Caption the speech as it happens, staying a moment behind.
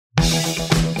Hello,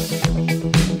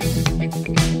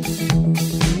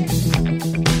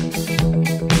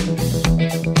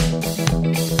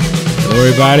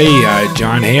 everybody.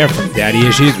 John here from Daddy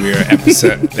Issues. We are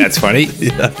episode. That's funny.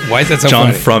 Yeah. Why is that so John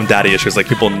funny? from Daddy Issues. Like,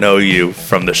 people know you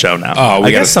from the show now. Oh,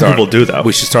 I guess some people do, though.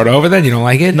 We should start over then? You don't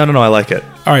like it? No, I like it.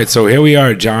 All right, so here we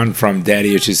are, John from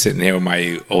Daddy Issues, sitting here with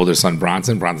my older son,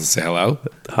 Bronson. Bronson, say hello.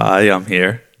 Hi, I'm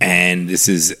here. And this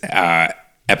is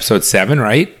episode 7,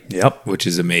 right? Yep. Which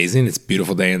is amazing. It's a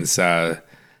beautiful day in South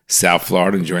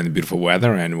Florida, enjoying the beautiful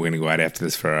weather, and we're going to go out after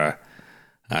this for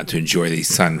to enjoy the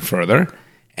sun further.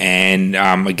 And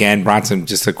again, Bronson,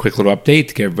 just a quick little update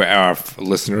to give our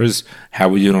listeners how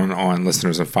we doing on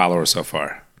listeners and followers so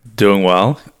far. Doing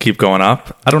well. Keep going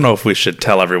up. I don't know if we should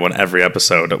tell everyone every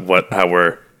episode how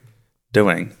we're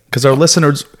doing, because our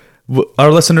listeners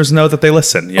know that they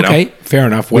listen. You know? Okay, fair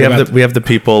enough. We have the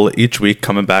people each week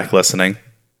coming back listening.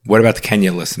 What about the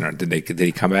Kenya listener? Did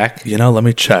he come back? Let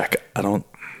me check.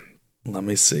 Let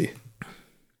me see.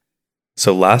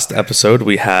 So last episode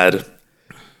we had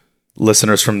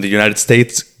listeners from the United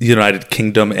States, United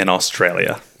Kingdom, and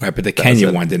Australia. Right, but the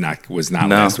Kenya one was not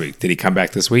last week. Did he come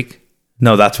back this week?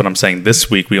 No, that's what I'm saying. This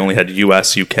week we only had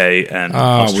US, UK, and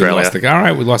Australia.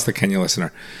 We lost the Kenya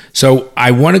listener. So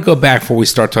I want to go back before we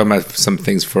start talking about some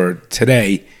things for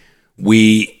today.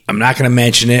 I'm not going to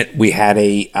mention it. We had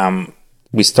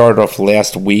we started off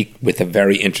last week with a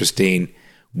very interesting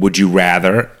would you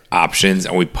rather options,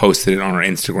 and we posted it on our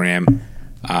Instagram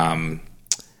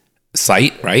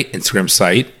site, right? Instagram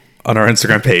site. On our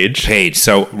Instagram page.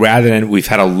 So rather than, we've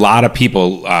had a lot of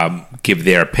people give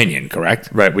their opinion, correct?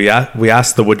 Right. We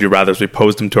asked the would you rathers, we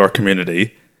posed them to our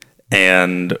community,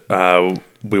 and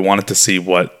we wanted to see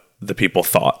what the people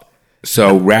thought.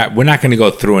 So we're not going to go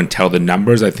through and tell the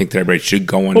numbers. I think that everybody should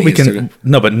go on the Instagram.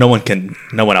 But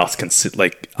no one else can see,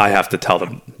 like, I have to tell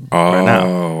them right now.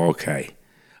 Oh, okay.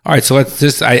 All right, so let's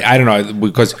just, I don't know,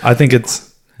 because I think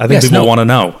people want to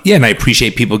know. Yeah, and I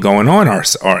appreciate people going on our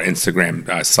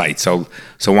Instagram site. So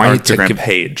why our don't you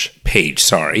Instagram page?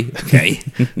 Sorry. Okay.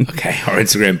 Okay, our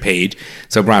Instagram page.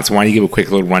 So Bronson, why don't you give a quick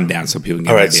little rundown so people can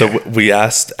get an idea. So we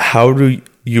asked, how do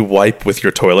you wipe with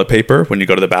your toilet paper when you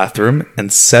go to the bathroom? And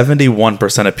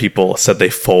 71% of people said they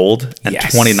fold, and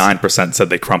 29% said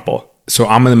they crumple. So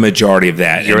I'm in the majority of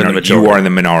that. You're in the majority. You are in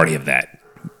the minority of that.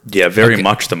 Yeah, very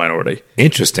much the minority.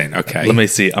 Interesting. Okay. Let me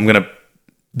see. I'm going to...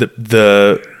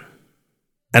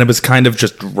 And it was kind of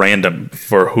just random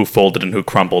for who folded and who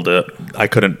crumpled it. I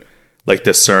couldn't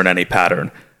discern any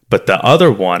pattern. But the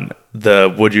other one,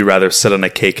 the would you rather sit on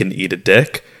a cake and eat a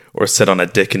dick or sit on a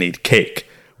dick and eat cake,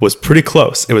 was pretty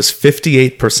close. It was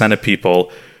 58% of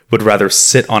people would rather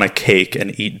sit on a cake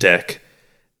and eat dick,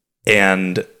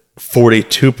 and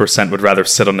 42% would rather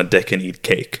sit on a dick and eat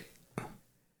cake.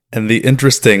 And the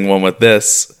interesting one with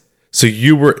this, so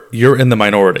you're in the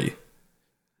minority.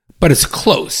 But it's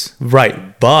close.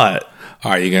 Right, but...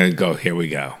 All right, you're going to go. Here we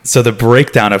go. So the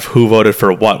breakdown of who voted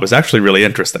for what was actually really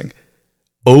interesting.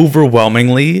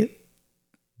 Overwhelmingly,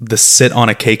 the sit on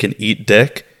a cake and eat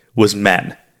dick was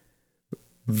men.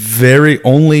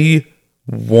 Only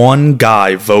one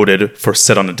guy voted for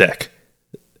sit on a dick.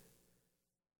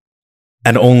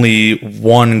 And only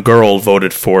one girl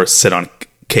voted for sit on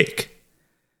cake.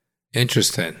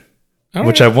 Interesting.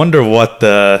 Which I wonder what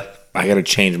the... I got to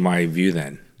change my view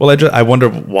then. Well, I wonder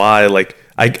why,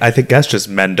 I think that's just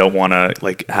men don't want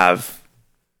to, have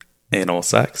anal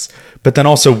sex. But then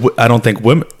also, I don't think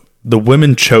the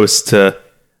women chose to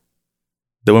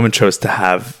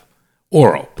have...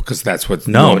 Oral, because that's what...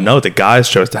 No, the guys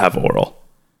chose to have oral.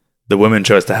 The women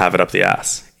chose to have it up the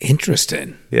ass.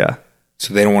 Interesting. Yeah.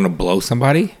 So they don't want to blow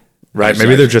somebody? Right,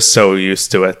 maybe they're just so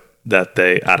used to it that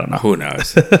I don't know. Who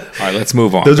knows? All right, let's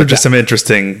move on. Those are just some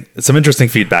interesting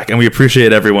feedback, and we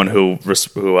appreciate everyone who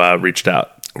reached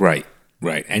out. Right.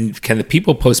 And can the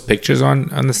people post pictures on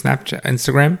the Snapchat,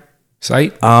 Instagram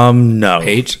site? No.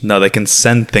 Page? No, they can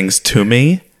send things to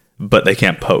me, but they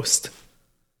can't post.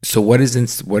 So what does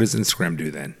Instagram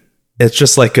do then? It's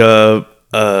just like a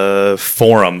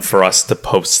forum for us to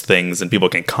post things, and people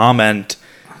can comment.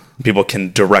 People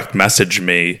can direct message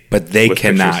me, but they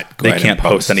cannot. They can't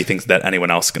post anything that anyone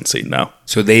else can see. No.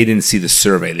 So they didn't see the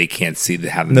survey. They can't see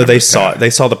how the No, they saw it. They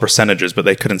saw the percentages, but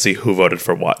they couldn't see who voted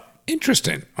for what.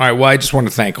 Interesting. All right. Well, I just want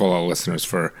to thank all our listeners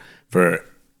for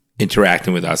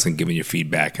interacting with us and giving your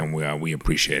feedback, and we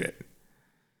appreciate it.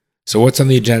 So, what's on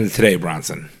the agenda today,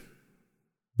 Bronson?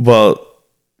 Well,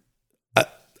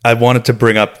 I wanted to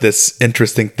bring up this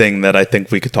interesting thing that I think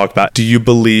we could talk about. Do you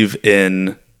believe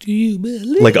in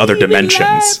other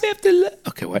dimensions?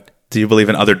 Okay, what? Do you believe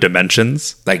in other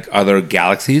dimensions? Like other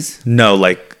galaxies? No,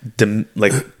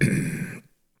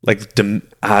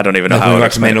 I don't even know Like how when I you would watch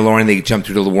explain it. Mandalorian, they jump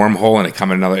through the wormhole and they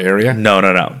come in another area.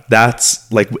 No.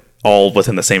 That's like all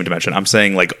within the same dimension. I'm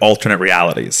saying like alternate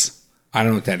realities. I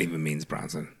don't know what that even means,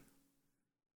 Bronson.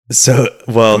 So,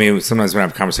 well, I mean, sometimes when I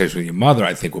have a conversation with your mother,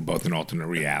 I think we're both in alternate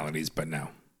realities, but no.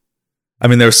 I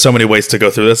mean, there's so many ways to go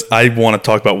through this. I want to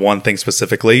talk about one thing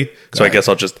specifically. So I guess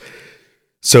I'll just.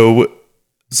 So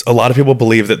a lot of people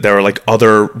believe that there are like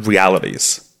other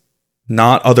realities,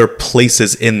 not other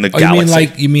places in the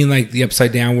galaxy. You mean like the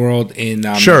upside down world in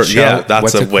Sure, the show? yeah, that's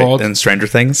What's a it way called? in Stranger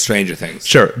Things. Stranger Things.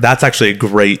 Sure, that's actually a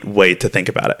great way to think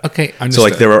about it. Okay, understood. So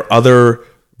like there are other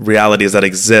realities that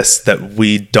exist that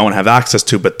we don't have access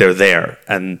to, but they're there,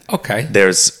 and Okay.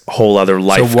 there's a whole other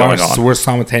life going on. So we're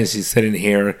simultaneously sitting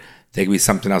here. There could be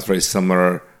something else very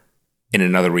similar in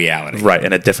another reality. Right,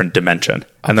 in a different dimension.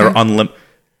 And there Okay. are unlimited.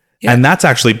 Yeah. And that's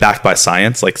actually backed by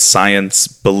science. Like science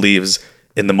believes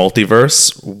in the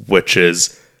multiverse, which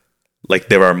is like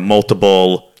there are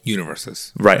multiple,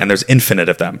 Universes. right, and there's infinite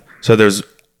of them.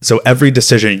 So every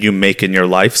decision you make in your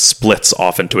life splits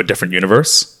off into a different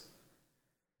universe.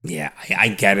 Yeah, I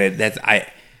get it.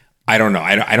 I don't know.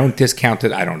 I don't discount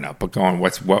it. I don't know. But go on.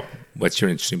 What's your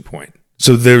interesting point?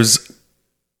 So there's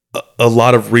a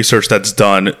lot of research that's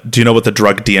done. Do you know what the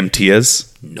drug DMT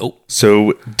is? Nope.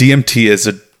 So DMT is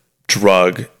a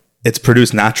drug. It's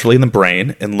produced naturally in the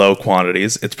brain in low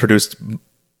quantities. It's produced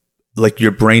like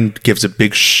your brain gives a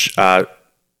big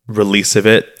release of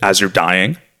it as you're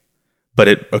dying, but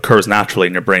it occurs naturally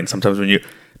in your brain. Sometimes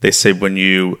they say when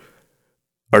you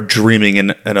are dreaming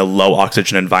in a low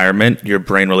oxygen environment, your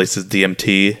brain releases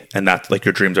DMT, and that's like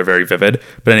your dreams are very vivid.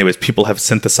 But anyways, people have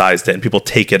synthesized it, and people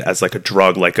take it as like a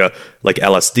drug, like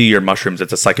LSD or mushrooms.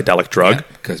 It's a psychedelic drug.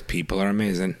 Because people are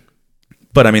amazing.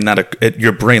 But I mean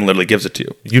your brain literally gives it to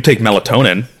you. You take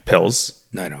melatonin pills.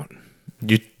 No, I don't.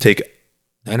 You take.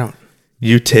 I don't.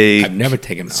 You take. I've never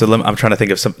taken So I'm trying to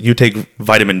think of some. You take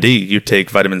vitamin D. You take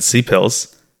vitamin C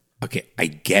pills. Okay, I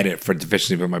get it for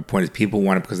deficiency, but my point is people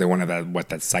want it because they want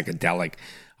that psychedelic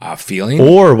feeling.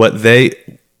 Or this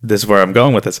is where I'm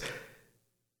going with this.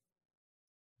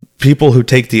 People who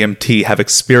take DMT have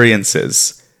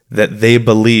experiences that they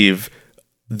believe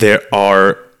there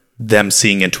are them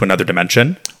seeing into another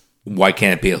dimension. Why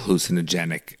can't it be a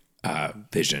hallucinogenic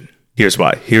vision? Here's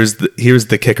why. Here's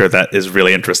the kicker that is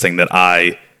really interesting that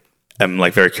I am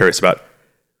like very curious about.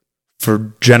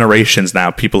 For generations now,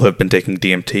 people have been taking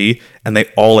DMT, and they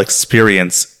all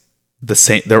experience the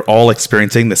same. They're all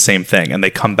experiencing the same thing, and they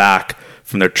come back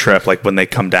from their trip. Like when they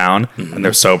come down and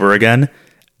they're sober again,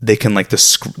 they can like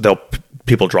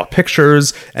people draw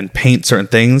pictures and paint certain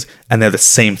things, and they're the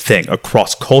same thing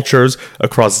across cultures,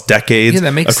 across decades,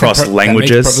 across languages.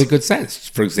 That makes perfectly good sense.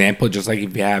 For example, just like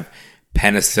if you have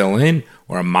penicillin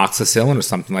or amoxicillin or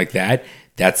something like that,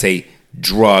 that's a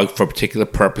drug for a particular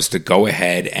purpose to go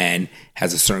ahead and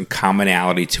has a certain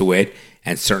commonality to it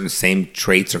and certain same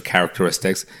traits or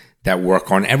characteristics that work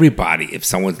on everybody. If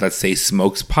someone, let's say,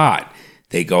 smokes pot,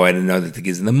 they go ahead and know that it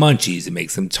gives them the munchies, it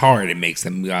makes them tired, it makes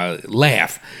them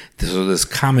laugh. So there's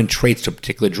common traits to a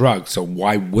particular drug. So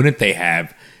why wouldn't they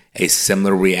have a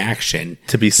similar reaction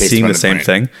to be based seeing on the same brain?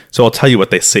 thing? So I'll tell you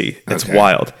what they see. It's Okay.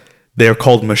 wild. They are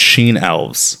called machine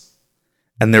elves.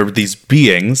 And they're these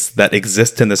beings that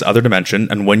exist in this other dimension.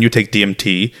 And when you take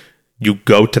DMT, you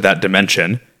go to that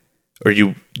dimension, or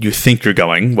you think you're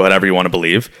going, whatever you want to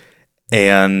believe,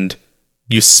 and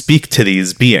you speak to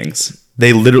these beings.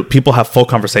 People have full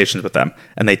conversations with them,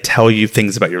 and they tell you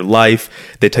things about your life.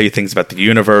 They tell you things about the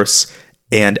universe,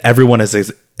 and everyone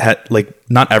is like,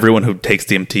 not everyone who takes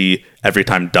DMT every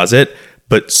time does it,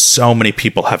 but so many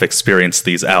people have experienced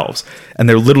these elves, and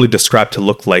they're literally described to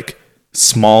look like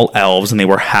small elves, and they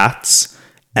wear hats,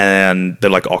 and they're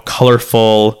like all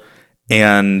colorful,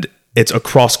 and it's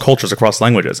across cultures, across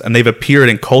languages, and they've appeared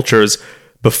in cultures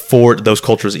before those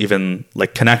cultures even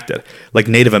like connected. Like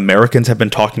Native Americans have been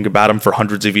talking about them for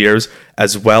hundreds of years,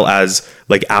 as well as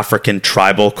like African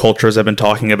tribal cultures have been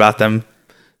talking about them.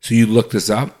 So you looked this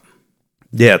up?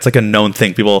 Yeah, it's like a known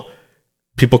thing. People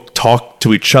talk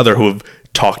to each other who have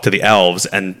talked to the elves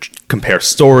and compare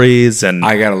stories, and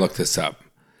I got to look this up.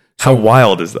 how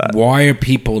wild is that? Why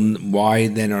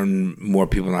then are more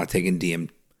people not taking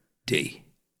DMT?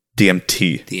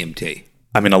 DMT.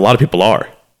 I mean, a lot of people are.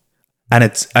 And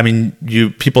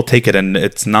people take it, and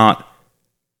it's not,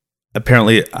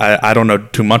 apparently, I don't know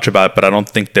too much about it, but I don't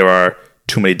think there are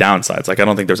too many downsides. Like, I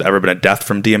don't think there's ever been a death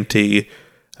from DMT.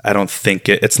 I don't think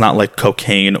it's not like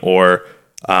cocaine or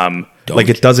Don't Like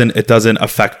it doesn't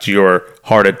affect your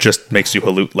heart. It just makes you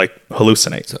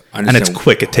hallucinate. So and it's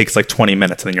quick. It takes like 20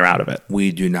 minutes and then you're out of it.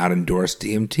 We do not endorse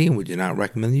DMT and we do not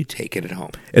recommend you take it at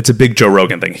home. It's a big Joe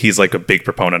Rogan thing. He's like a big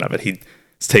proponent of it.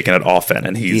 He's taken it often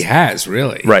and he has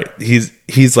really. Right.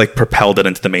 He's like propelled it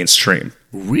into the mainstream.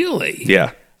 Really?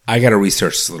 Yeah. I got to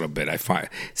research this a little bit. I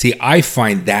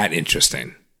find that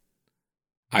interesting.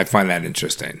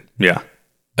 Yeah.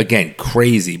 Again,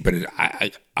 crazy, but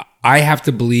I have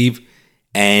to believe,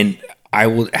 and I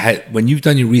will. When you've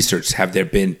done your research, have there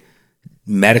been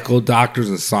medical doctors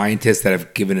and scientists that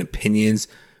have given opinions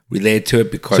related to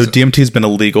it? Because so DMT has been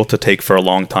illegal to take for a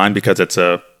long time because it's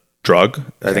a drug.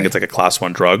 I think it's like a class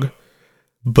 1 drug.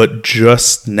 But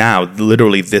just now,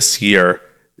 literally this year,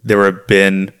 there have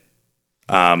been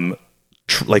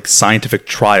like scientific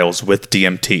trials with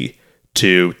DMT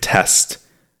to test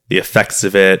the effects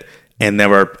of it. And there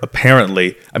were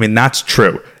apparently, I mean, that's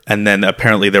true. And then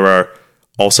apparently there are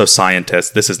also scientists,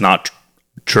 this is not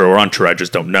true or untrue, I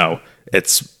just don't know.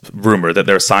 It's rumored that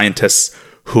there are scientists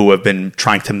who have been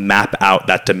trying to map out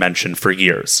that dimension for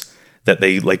years. That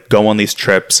they like go on these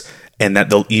trips and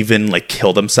that they'll even like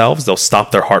kill themselves. They'll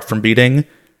stop their heart from beating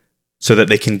so that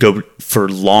they can go for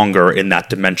longer in that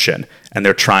dimension. And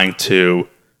they're trying to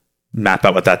map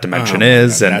out what that dimension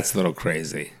is. God, and that's a little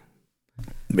crazy.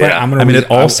 Yeah. I mean,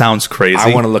 it all sounds crazy.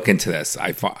 I want to look into this.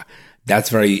 That's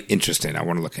very interesting. I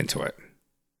want to look into it.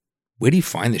 Where do you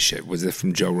find this shit? Was it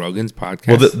from Joe Rogan's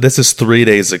podcast? Well, this is 3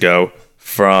 days ago.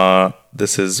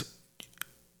 This is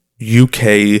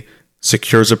UK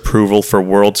secures approval for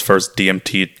world's first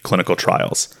DMT clinical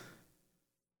trials.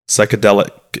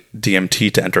 Psychedelic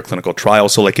DMT to enter clinical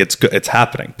trials. So like it's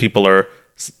happening.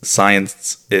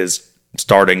 Science is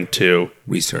starting to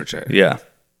research it. Yeah.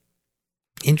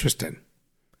 Interesting.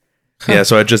 Huh. Yeah,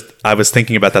 so I was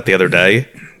thinking about that the other day.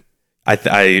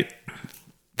 I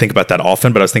think about that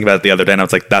often, but I was thinking about it the other day, and I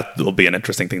was like, that will be an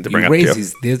interesting thing to bring up to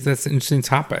you. That's an interesting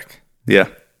topic. Yeah.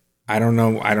 I don't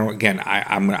know. I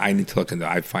need to look into it.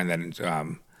 I find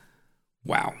that,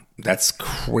 wow, that's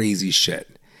crazy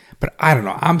shit. But I don't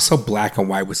know. I'm so black and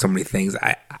white with so many things.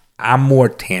 I'm more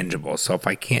tangible. So if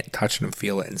I can't touch it and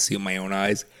feel it and see with my own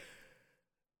eyes,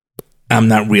 I'm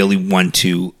not really one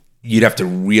to... You'd have to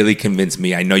really convince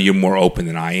me. I know you're more open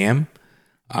than I am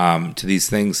to these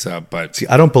things, but... See,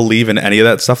 I don't believe in any of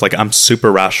that stuff. Like, I'm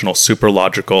super rational, super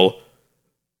logical,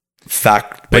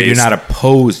 fact-based. But you're not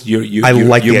opposed. I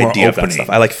like the idea of that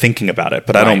stuff. I like thinking about it,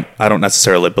 but right. I don't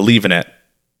necessarily believe in it.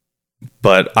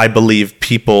 But I believe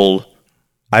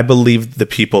the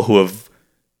people who have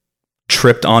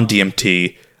tripped on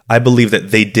DMT, I believe that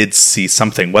they did see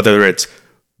something, whether it's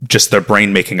just their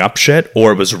brain making up shit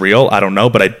or it was real. I don't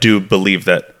know, but I do believe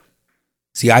that.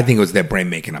 See, I think it was their brain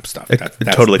making up stuff. That's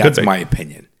totally could be. That's my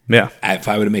opinion. Yeah. If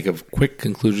I were to make a quick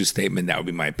conclusion statement, that would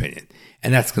be my opinion.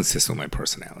 And that's consistent with my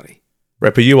personality.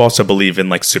 Right, but you also believe in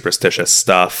like superstitious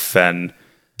stuff and...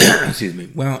 Excuse me.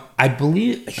 Well, I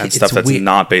believe... And stuff that's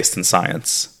not based in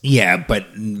science. Yeah, but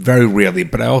very rarely.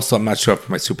 But I'm not sure if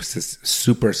my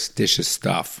superstitious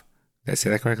stuff, did I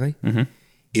say that correctly? Mm-hmm.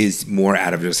 Is more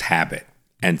out of just habit.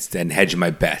 And hedge my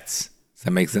bets. Does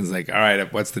that make sense? Like, all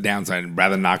right, what's the downside? I'd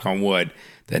rather knock on wood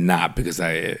than not, because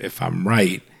if I'm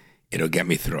right, it'll get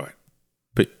me through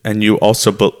it. And you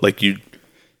also,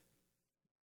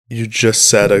 you just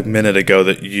said a minute ago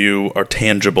that you are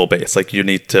tangible based. Like you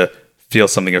need to feel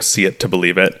something or see it to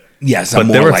believe it. Yes, but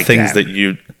there are things that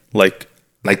you like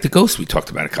the ghost we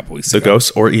talked about a couple weeks ago. The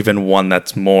ghost, or even one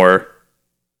that's more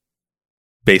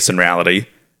based in reality.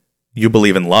 You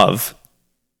believe in love.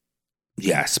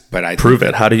 Yes, but I prove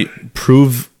it. How do you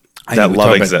prove that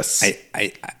love exists?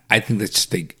 I think that's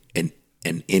just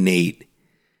an innate,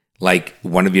 like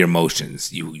one of your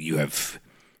emotions. You have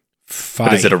fight,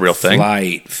 but is it a real thing?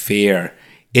 Flight, fear.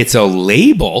 It's a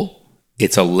label.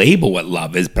 It's a label what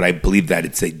love is, but I believe that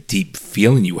it's a deep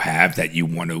feeling you have that you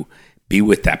want to be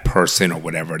with that person or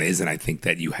whatever it is, and I think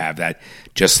that you have that.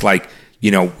 Just like,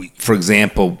 for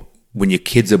example, when your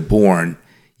kids are born,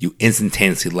 you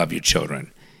instantaneously love your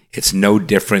children. It's no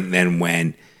different than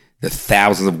when the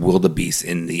thousands of wildebeest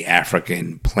in the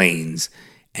African plains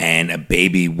and a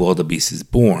baby wildebeest is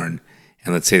born,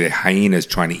 and let's say the hyena is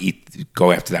trying to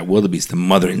go after that wildebeest. The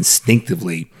mother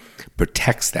instinctively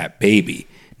protects that baby.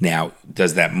 Now,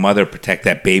 does that mother protect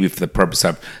that baby for the purpose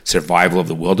of survival of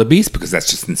the wildebeest? Because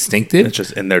that's just instinctive. It's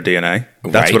just in their DNA.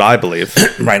 That's what I believe.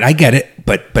 Right, I get it.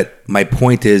 But my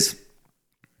point is,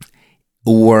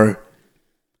 or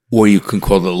you can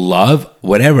call it love,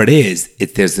 whatever it is.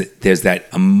 There's that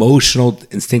emotional,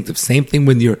 instinctive. Same thing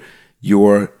when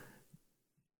you're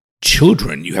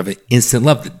children, you have an instant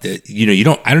love. Didn't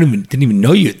even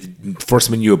know you the first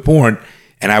minute you were born,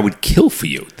 and I would kill for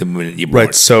you the minute you're born.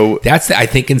 Right. So that's, I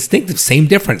think, instinctive. Same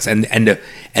difference. And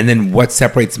then what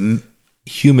separates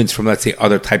humans from, let's say,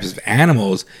 other types of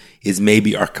animals is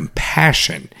maybe our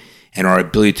compassion and our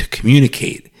ability to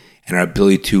communicate and our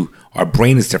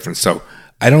brain is different. So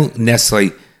I don't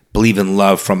necessarily believe in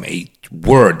love from a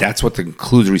word. That's what the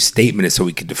conclusory statement is, so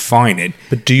we can define it.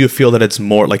 But do you feel that it's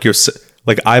more like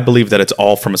I believe that it's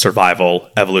all from a survival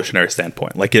evolutionary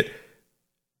standpoint. Like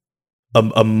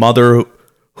a mother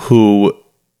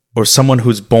or someone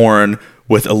who's born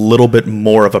with a little bit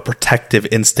more of a protective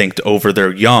instinct over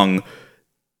their young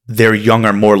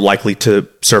are more likely to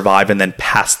survive and then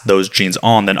pass those genes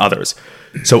on than others.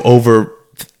 So over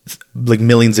like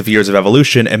millions of years of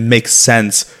evolution, it makes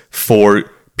sense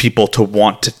for people to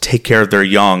want to take care of their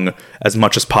young as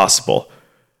much as possible.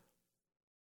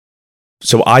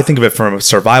 So I think of it from a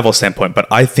survival standpoint,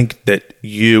 but I think that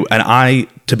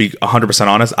to be 100%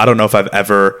 honest, I don't know if I've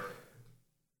ever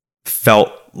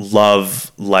felt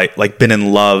love, like been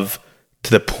in love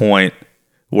to the point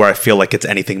where I feel like it's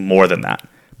anything more than that.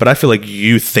 But I feel like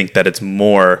you think that it's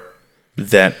more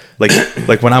than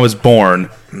like when I was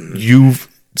born, you've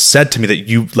said to me that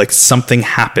you like something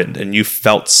happened and you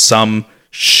felt some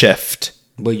shift.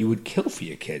 Well, you would kill for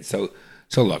your kids. So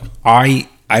look, I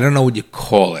don't know what you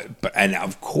call it, and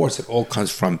of course it all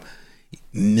comes from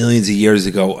millions of years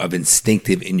ago of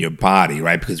instinctive in your body,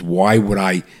 right? Because why would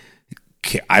I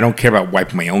don't care about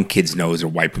wiping my own kid's nose or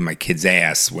wiping my kid's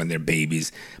ass when they're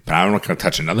babies, but I'm not going to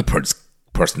touch another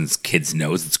person's kid's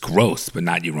nose. It's gross, but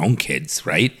not your own kids,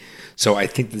 right? So I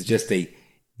think there's just a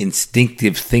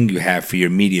instinctive thing you have for your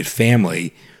immediate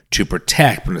family to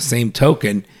protect. But on the same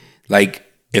token, like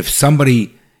if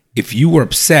you were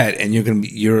upset and you're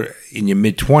in your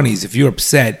mid-20s, if you're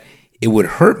upset, it would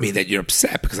hurt me that you're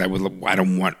upset because I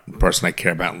don't want the person I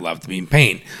care about and love to be in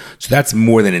pain. So that's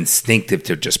more than instinctive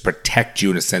to just protect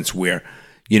you in a sense where,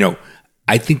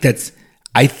 I think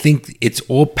it's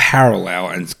all parallel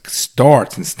and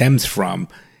starts and stems from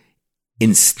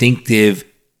instinctive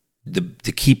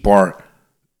to keep our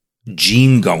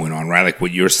gene going on, right? Like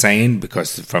what you're saying,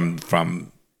 because from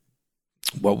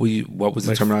what was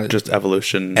the terminology? Just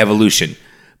evolution. Evolution.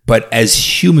 But as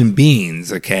human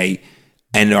beings, okay,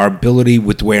 and our ability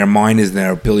with the way our mind is and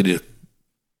our ability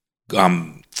to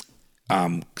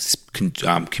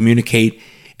communicate,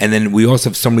 and then we also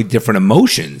have so many different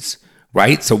emotions,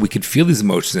 right? So we could feel these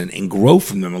emotions and grow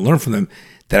from them and learn from them.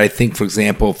 That I think, for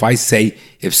example,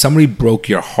 if somebody broke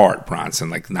your heart, Bronson,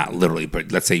 like not literally,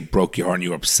 but let's say broke your heart and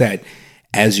you're upset,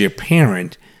 as your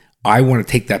parent, I want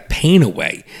to take that pain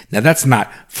away. Now, that's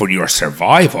not for your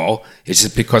survival. It's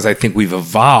just because I think we've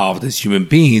evolved as human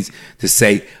beings to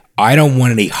say, I don't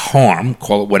want any harm,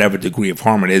 call it whatever degree of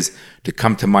harm it is, to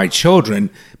come to my children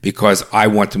because I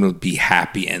want them to be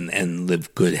happy and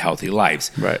live good, healthy lives.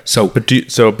 Right. So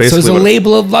basically, there's a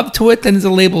label of love to it, then there's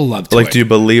a label of love to it. Like, do you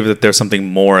believe that there's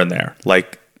something more in there?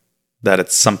 Like, that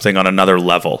it's something on another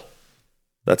level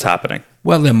that's happening?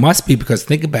 Well, there must be, because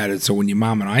think about it. So when your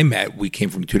mom and I met, we came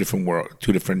from two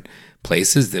different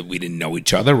places that we didn't know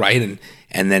each other, right?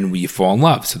 And then we fall in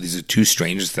love. So these are two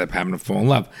strangers that happen to fall in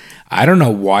love. I don't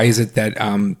know, why is it that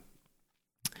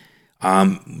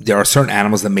there are certain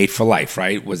animals that mate for life,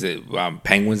 right? Was it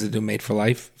penguins that do mate for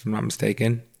life, if I'm not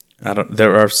mistaken?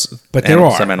 There are some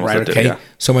animals right? that do, okay. yeah.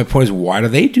 So my point is, why do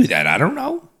they do that? I don't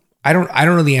know. I don't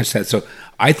know the answer to that. So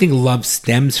I think love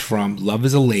stems from, love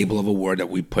is a label of a word that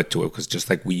we put to it, because just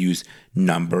like we use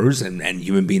numbers and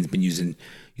human beings have been using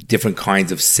different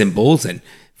kinds of symbols and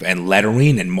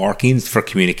lettering and markings for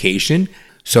communication.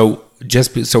 So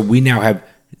we now have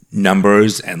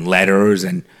numbers and letters,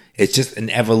 and it's just an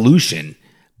evolution,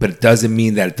 but it doesn't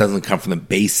mean that it doesn't come from the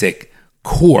basic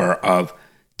core of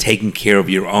taking care of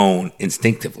your own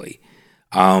instinctively.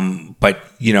 But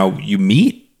you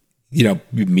meet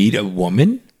a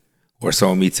woman, or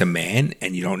someone meets a man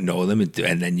and you don't know them,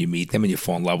 and then you meet them and you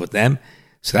fall in love with them.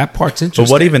 So that part's interesting.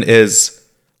 But what even is,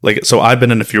 like, so I've been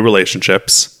in a few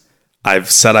relationships. I've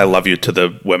said I love you to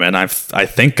the women. I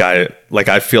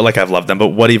feel like I've loved them. But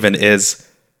what even is,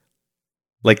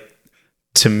 like,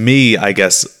 to me, I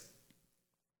guess,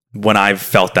 when I've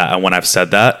felt that and when I've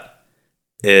said that,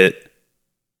 it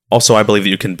also, I believe that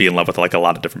you can be in love with like a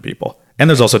lot of different people. And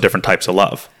there's also different types of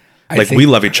love. Like, we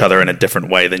love each other in a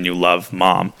different way than you love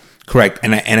mom. Correct.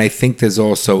 And I think there's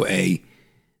also I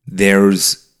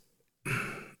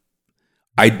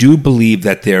do believe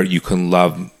that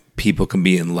people can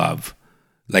be in love.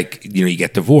 Like, you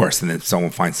get divorced and then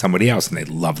someone finds somebody else and they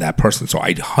love that person. So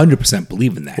I 100%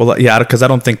 believe in that. Well, yeah, because I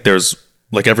don't think there's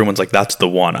like everyone's like, that's the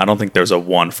one. I don't think there's a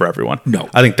one for everyone. No.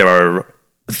 I think there are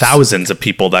thousands of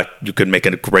people that you could make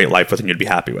a great life with and you'd be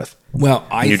happy with. Well,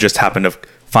 you just happen to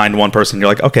find one person. You're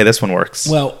like, okay, this one works.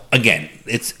 Well, again,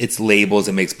 it's labels.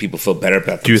 It makes people feel better about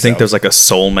themselves. Do you think there's like a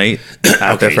soulmate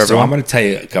out there for everyone? So I'm going to tell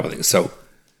you a couple things. So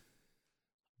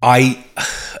I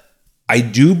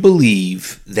do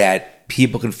believe that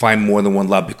people can find more than one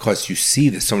love because you see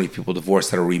that so many people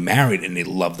divorced that are remarried and they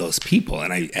love those people,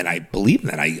 and I believe in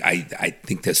that. I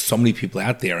think there's so many people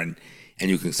out there, and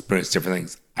you can experience different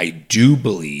things. I do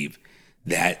believe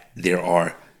that there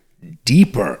are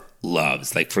deeper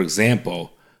loves. Like, for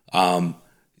example,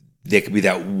 there could be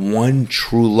that one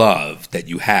true love that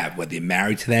you have, whether you're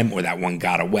married to them or that one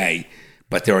got away,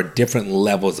 but there are different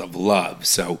levels of love.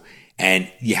 So, and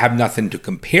you have nothing to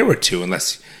compare it to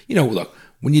unless, look,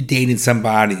 when you're dating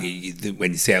somebody,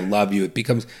 when you say I love you, it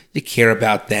becomes, you care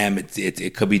about them.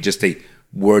 It could be just a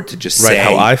word to just say. Right,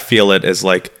 how I feel it is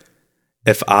like,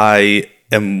 if I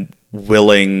am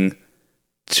willing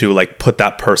to like put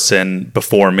that person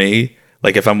before me,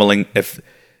 like if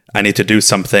I need to do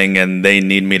something and they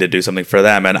need me to do something for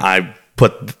them and I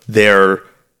put theirs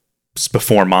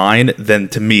before mine, then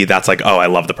to me that's like, oh, I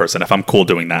love the person if I'm cool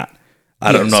doing that.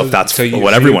 I don't know if that's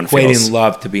what everyone feels. Equating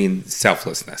love to being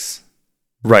selflessness.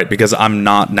 Right, because I'm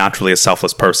not naturally a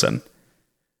selfless person.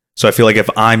 So I feel like if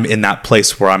I'm in that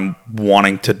place where I'm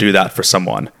wanting to do that for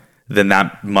someone, then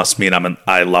that must mean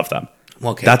I love them.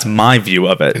 Okay. That's my view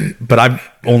of it, but I've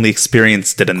only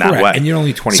experienced it in that way. And you're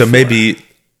only 24. So maybe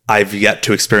I've yet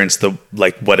to experience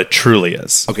what it truly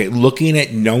is. Okay, looking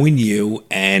at knowing you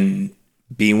and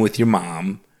being with your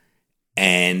mom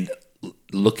and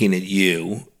looking at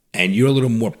you, and you're a little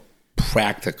more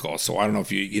practical. So I don't know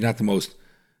if you're not the most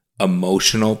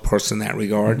emotional person in that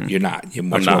regard. Mm-hmm. You're not. You're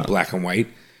much more black and white,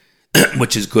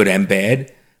 which is good and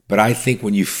bad. But I think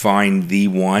when you find the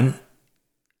one,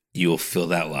 you will feel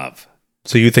that love.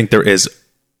 So you think there is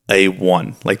a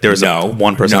one? Like there's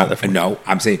one person out there? No,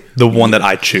 I'm saying the one that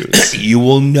I choose. You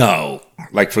will know.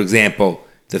 Like, for example,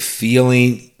 the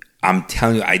feeling, I'm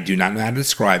telling you, I do not know how to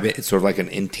describe it. It's sort of like an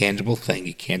intangible thing.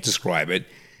 You can't describe it.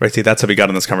 Right, see, that's how we got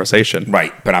in this conversation.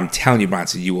 Right, but I'm telling you,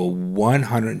 Bronson, you will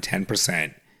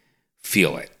 110%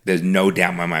 feel it. There's no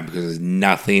doubt in my mind because there's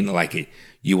nothing like it.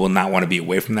 You will not want to be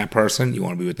away from that person. You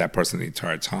want to be with that person the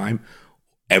entire time.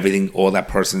 Everything, all that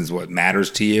person is what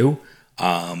matters to you.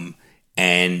 And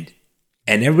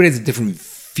everybody has a different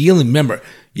feeling. Remember,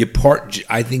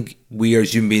 I think we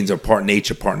as human beings are part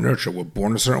nature, part nurture. We're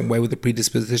born a certain way with a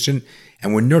predisposition,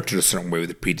 and we're nurtured a certain way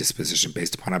with a predisposition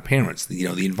based upon our parents, the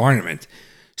environment.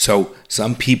 So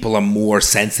some people are more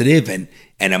sensitive and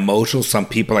emotional. Some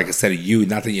people, like I said,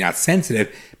 not that you're not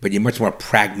sensitive, but you're much more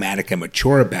pragmatic and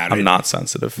mature about it. I'm not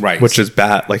sensitive. Right. Which is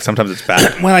bad. Like sometimes it's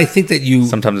bad. Well, I think that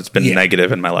sometimes it's been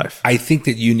negative in my life. I think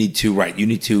that you need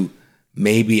to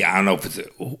maybe, I don't know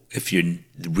if you're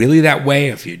really that way,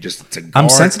 if you're just a guard. I'm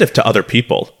sensitive to other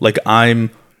people. Like I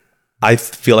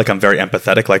feel like I'm very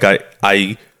empathetic. Like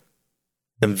I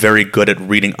am very good at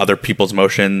reading other people's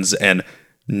emotions and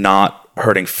not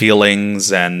hurting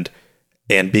feelings and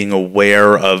being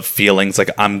aware of feelings. Like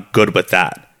I'm good with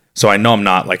that. So I know I'm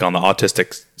not like on the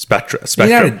autistic spectrum. You're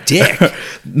not a dick.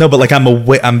 No, but like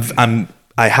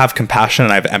I have compassion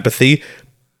and I have empathy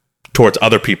towards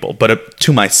other people, but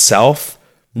to myself,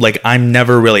 like I'm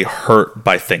never really hurt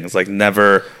by things. Like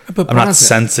never, I'm not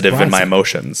sensitive in my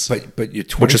emotions. But you're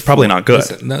 24, which is probably not good.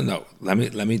 Listen, no. Let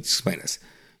me explain this.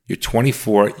 You're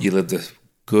 24. You lived a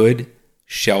good,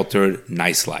 sheltered,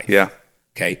 nice life. Yeah.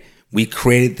 Okay. We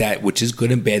created that, which is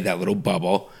good and bad, that little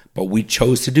bubble, but we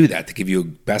chose to do that to give you a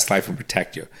best life and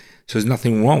protect you. So there's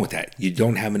nothing wrong with that. You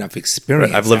don't have enough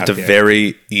experience. Right. I've lived a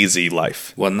very easy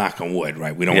life. Well, knock on wood,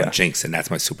 right? We don't want to jinx, and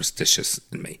that's my superstitious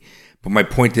in me. But my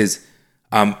point is,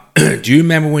 do you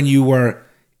remember when you were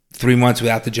 3 months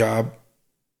without the job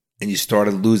and you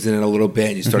started losing it a little bit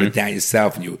and you started down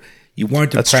yourself and you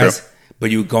weren't depressed,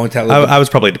 but you were going to that I was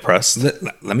probably depressed.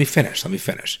 Let me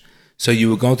finish. So you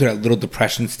were going through that little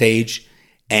depression stage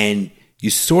and you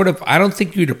sort of, I don't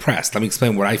think you're depressed. Let me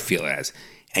explain what I feel as.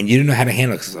 And you didn't know how to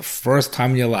handle it because the first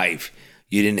time in your life,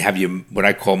 you didn't have your, what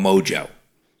I call mojo.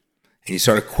 And you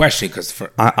started questioning because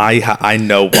I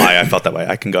know why I felt that way.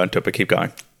 I can go into it, but keep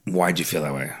going. Why'd you feel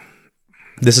that way?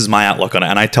 This is my outlook on it.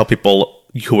 And I tell people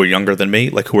who are younger than me,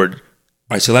 like who are... All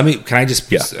right, so can I just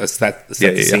set the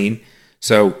scene? Yeah.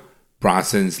 So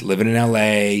Bronson's living in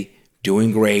LA,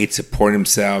 doing great, supporting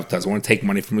himself, doesn't want to take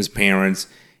money from his parents.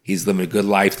 He's living a good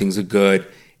life. Things are good.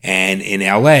 And in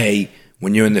LA,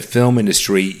 when you're in the film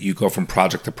industry, you go from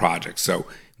project to project. So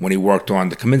when he worked on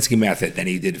the Kaminsky Method, then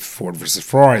he did Ford versus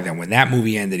Ferrari. Then when that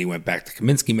movie ended, he went back to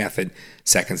Kaminsky Method,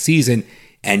 second season.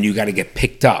 and you got to get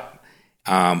picked up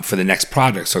for the next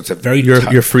project. So it's a very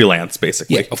you're freelance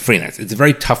basically. Yeah, freelance. It's a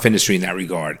very tough industry in that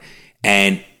regard.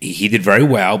 And he did very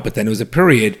well, but then there was a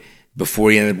period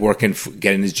before he ended up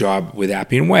getting his job with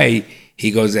Appian Way.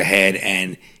 He goes ahead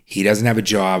and he doesn't have a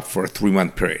job for a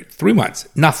 3-month period. 3 months,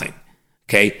 nothing.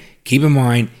 Okay, keep in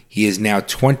mind he is now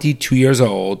 22 years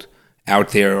old out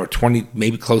there, or 20,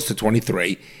 maybe close to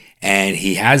 23, and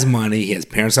he has money. He has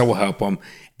parents that will help him,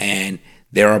 and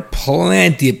there are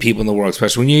plenty of people in the world,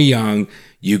 especially when you're young.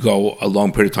 You go a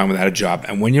long period of time without a job,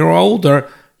 and when you're older,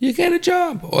 you get a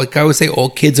job. Like I always say, all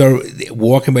kids are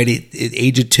walking by the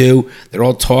age of 2. They're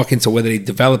all talking. So whether they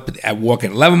develop at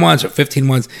walking 11 months or 15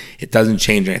 months, it doesn't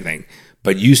change anything.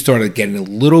 But you started getting a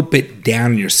little bit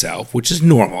down on yourself, which is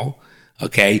normal.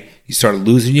 Okay, you started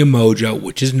losing your mojo,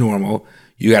 which is normal.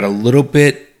 You got a little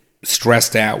bit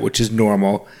stressed out, which is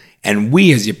normal. And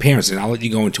we as your parents, and I'll let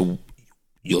you go into,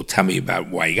 you'll tell me about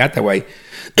why you got that way.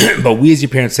 But we as your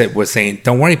parents were saying,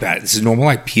 don't worry about it. This is normal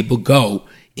life. People go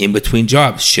in between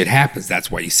jobs. Shit happens.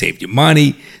 That's why you saved your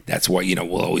money. That's why,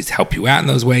 we'll always help you out in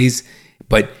those ways.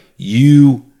 But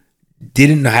you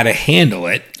didn't know how to handle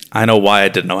it. I know why I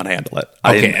didn't know how to handle it.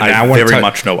 Okay, I very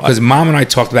much know why. Because Mom and I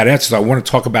talked about it, so I want to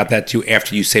talk about that too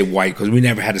after you say why, because we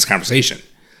never had this conversation.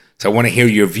 So I want to hear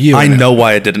your view. I know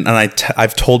why I didn't, and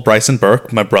I've told Bryson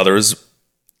Burke, my brothers,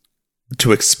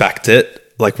 to expect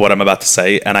it, like what I'm about to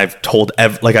say, and I've told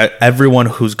everyone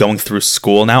who's going through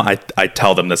school now, I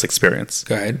tell them this experience.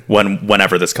 Go ahead.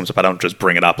 Whenever this comes up, I don't just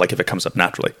bring it up like if it comes up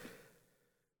naturally.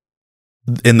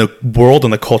 In the world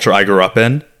and the culture I grew up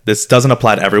in, this doesn't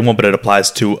apply to everyone, but it applies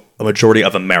to a majority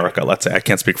of America, let's say. I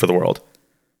can't speak for the world.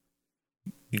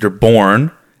 You're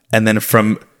born, and then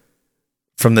from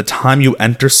the time you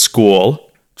enter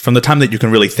school, from the time that you can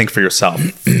really think for yourself,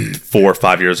 4 or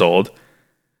 5 years old,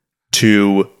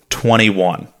 to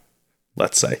 21,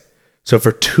 let's say. So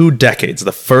for 2 decades,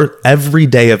 every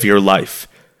day of your life,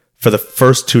 for the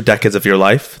first 2 decades of your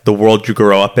life, the world you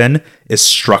grow up in is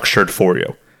structured for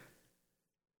you.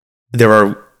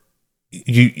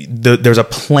 There's a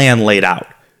plan laid out.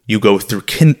 You go through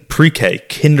pre-K,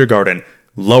 kindergarten,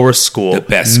 lower school,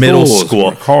 middle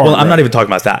school. Well, I'm not even talking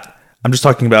about that. I'm just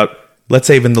talking about, let's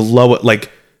say, even the low,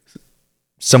 like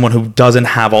someone who doesn't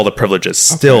have all the privileges.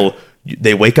 Still,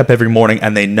 they wake up every morning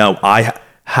and they know, I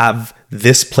have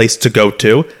this place to go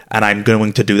to, and I'm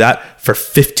going to do that for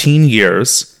 15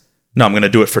 years. No, I'm going to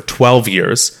do it for 12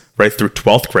 years, right through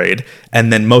 12th grade.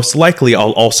 And then most likely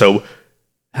I'll also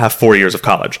have 4 years of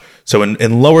college. So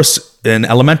in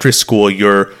elementary school,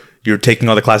 you're taking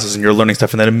all the classes and you're learning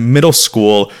stuff. And then in middle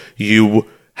school, you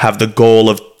have the goal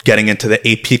of getting into the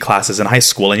AP classes in high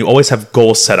school, and you always have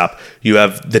goals set up. You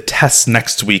have the tests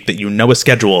next week that is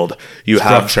scheduled. You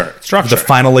have the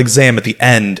final exam at the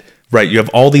end, right? You have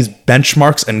all these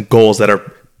benchmarks and goals that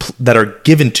are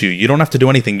given to you. You don't have to do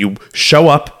anything. You show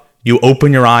up, you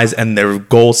open your eyes, and there are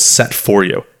goals set for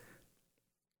you.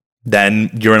 Then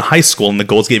you're in high school and the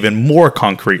goals get even more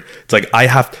concrete. It's like, I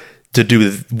have to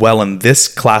do well in this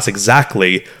class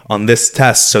exactly on this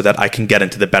test so that I can get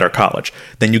into the better college.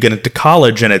 Then you get into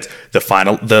college and it's the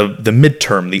final, the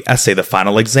midterm, the essay, the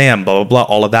final exam, blah, blah, blah,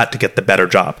 all of that to get the better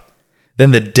job. Then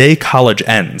the day college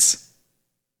ends,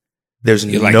 there's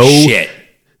no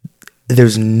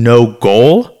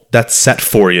goal that's set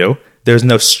for you. There's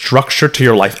no structure to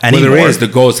your life anymore. Well, there is. The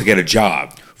goal is to get a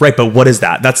job. Right, but what is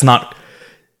that? That's not...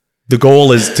 The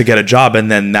goal is to get a job, and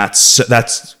then that's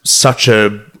such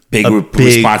a big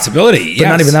responsibility. But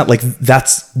not even that. Like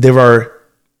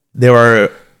there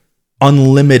are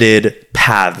unlimited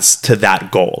paths to that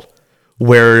goal.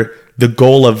 Where the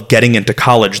goal of getting into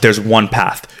college, there's one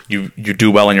path. You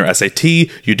do well on your SAT.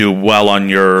 You do well on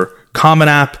your Common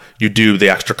App. You do the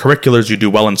extracurriculars. You do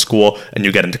well in school, and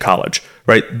you get into college.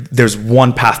 Right? There's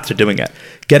one path to doing it.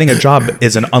 Getting a job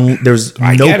is there's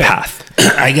no path.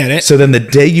 I get it. So then the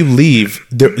day you leave,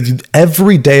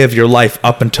 every day of your life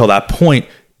up until that point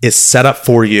is set up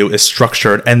for you, is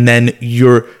structured, and then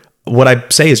what I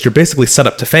say is you're basically set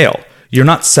up to fail. You're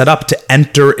not set up to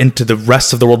enter into the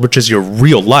rest of the world, which is your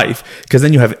real life, because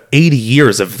then you have 80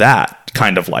 years of that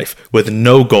kind of life with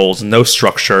no goals, no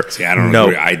structure. See, I don't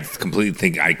agree. I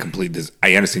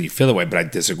understand you feel that way, but I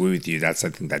disagree with you. I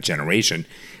think that generation,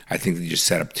 I think that you're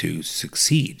set up to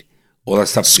succeed. All that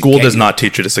stuff. School does not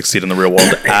teach you to succeed in the real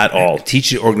world at all.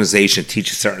 Teach you organization, teach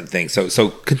you certain things. So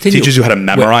continue. Teaches you how to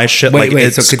memorize shit.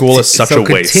 School is such a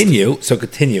waste.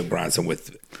 Continue, Bronson,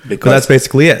 because that's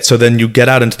basically it. So then you get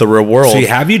out into the real world. So you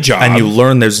have your job. And you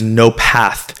learn there's no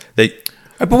path that...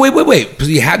 But wait. So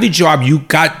you have your job. You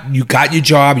got your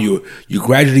job. You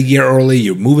graduated a year early.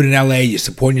 You're moving in LA. You're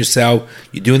supporting yourself.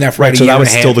 You're doing that for Right. a So year that was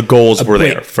and a still half. the goals were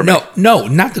there for me. No,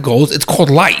 not the goals. It's called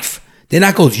life. They're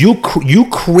not goals. You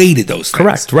created those things.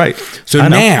 Correct. Right. So I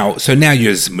know. now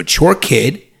you're this mature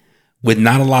kid with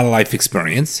not a lot of life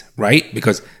experience, right?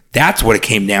 Because that's what it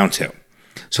came down to.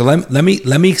 So let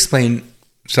me explain.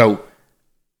 So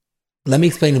let me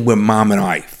explain where Mom and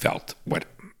I felt. What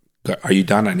are you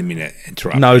done? I didn't mean to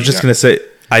interrupt. No, I was just going to say,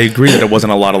 I agree that it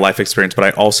wasn't a lot of life experience, but I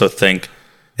also think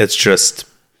it's just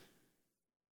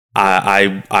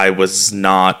I was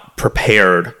not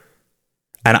prepared.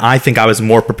 And I think I was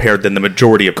more prepared than the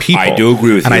majority of people. I do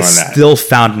agree with you on that. And I still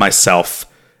found myself,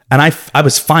 and I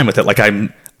was fine with it. Like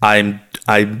I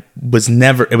was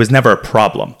never, it was never a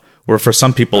problem. Where for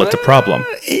some people it's a problem.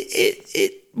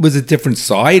 It was a different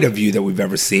side of you that we've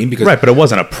ever seen. Because Right, but it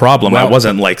wasn't a problem. Well, I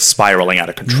wasn't like spiraling out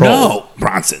of control. No,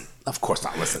 Bronson. Of course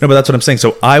not. Listen. No, but that's what I'm saying.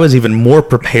 So I was even more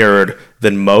prepared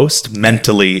than most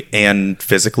mentally and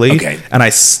physically. Okay. And I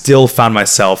still found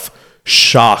myself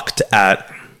shocked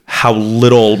at how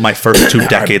little my first 2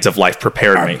 decades of life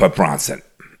prepared me. But Bronson,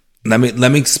 let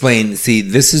me explain. See,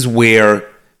 this is where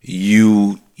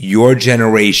your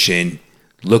generation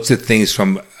looks at things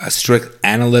from a strict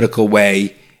analytical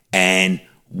way, and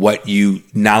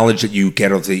knowledge that you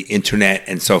get off the internet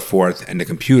and so forth and the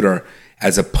computer,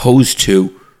 as opposed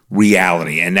to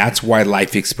reality. And that's why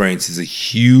life experience is a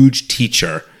huge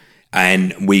teacher,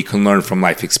 and we can learn from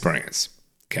life experience.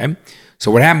 Okay.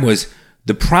 So what happened was,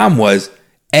 the problem was,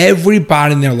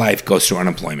 everybody in their life goes through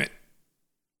unemployment.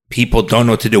 People don't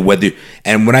know what to do, whether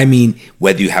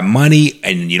you have money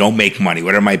and you don't make money,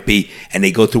 whatever it might be, and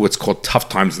they go through what's called tough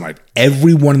times in life.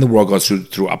 Everyone in the world goes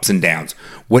through ups and downs.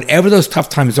 Whatever those tough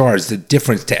times are is the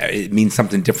difference. It means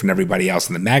something different than everybody else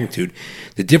in the magnitude.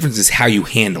 The difference is how you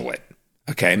handle it.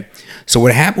 Okay? So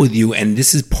what happened with you, and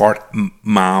this is part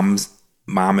mom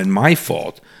and my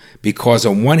fault, because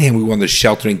on one hand, we wanted to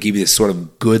shelter and give you this sort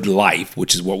of good life,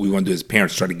 which is what we want to do as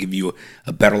parents, try to give you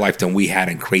a better life than we had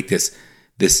and create this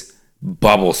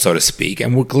bubble, so to speak.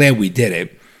 And we're glad we did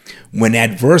it. When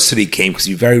adversity came, because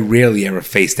you very rarely ever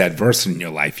faced adversity in your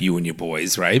life, you and your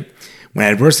boys, right?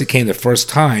 When adversity came the first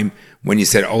time, when you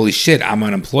said, holy shit, I'm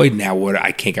unemployed now,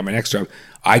 I can't get my next job,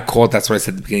 I called, that's what I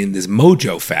said at the beginning, this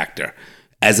mojo factor.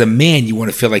 As a man, you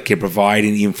want to feel like you're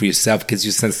providing even for yourself, because you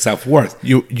a sense of self-worth.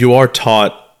 You are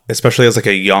taught, especially as like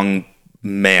a young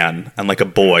man and like a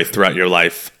boy throughout your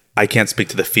life. I can't speak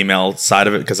to the female side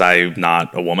of it because I'm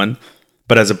not a woman.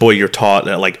 But as a boy, you're taught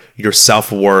that like your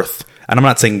self-worth, and I'm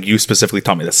not saying you specifically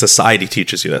taught me this, society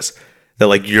teaches you this, that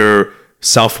like your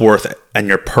self-worth and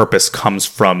your purpose comes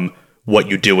from what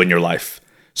you do in your life.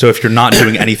 So if you're not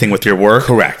doing anything with your work,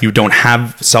 correct, you don't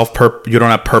have you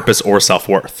don't have purpose or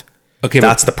self-worth. Okay,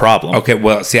 that's the problem. Okay,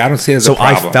 well, see, I don't see it as a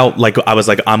problem. So I felt like I was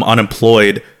like, I'm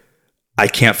unemployed. I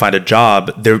can't find a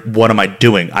job. What am I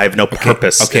doing? I have no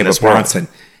purpose. Okay, in this but Bronson,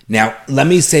 now let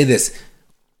me say this.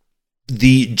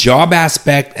 The job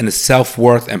aspect and the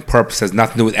self-worth and purpose has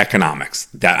nothing to do with economics.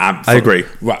 I agree.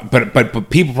 But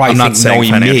people probably I'm not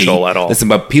saying financial at all. Listen,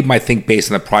 but people might think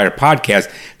based on the prior podcast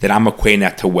that I'm equating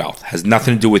that to wealth. It has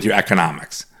nothing to do with your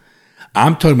economics.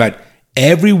 I'm talking about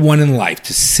everyone in life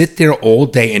to sit there all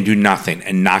day and do nothing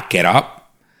and not get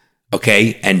up,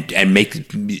 okay, and make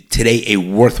today a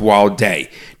worthwhile day.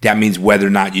 That means whether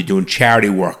or not you're doing charity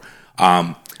work,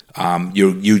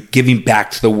 you're giving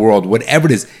back to the world, whatever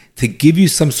it is, to give you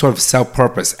some sort of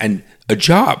self-purpose and a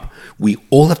job. We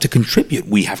all have to contribute.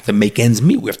 We have to make ends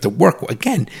meet. We have to work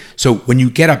again. So when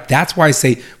you get up, that's why I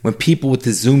say when people with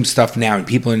the Zoom stuff now and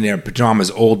people in their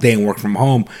pajamas all day and work from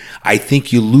home, I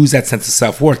think you lose that sense of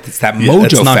self-worth. It's that mojo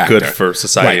factor. It's not good for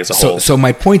society as a whole. So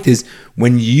my point is,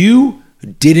 when you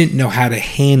didn't know how to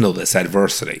handle this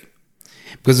adversity,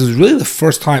 because it was really the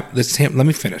first time, let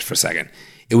me finish for a second.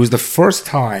 It was the first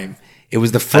time. It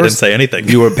was the first. I didn't say anything.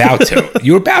 You were about to.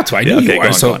 You were about to. I knew you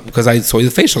were. Go on. Because I saw your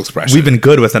facial expression. We've been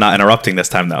good with not interrupting this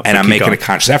time, though. And I'm making a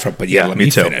conscious effort. But let me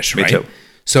finish. Me right? too.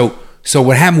 So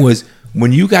what happened was,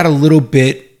 when you got a little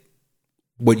bit,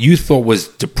 what you thought was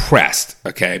depressed.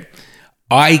 Okay,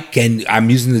 I'm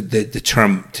using the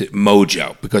term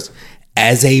mojo, because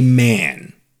as a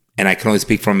man, and I can only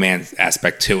speak from a man's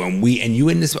aspect too, and you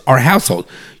in our household,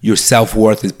 your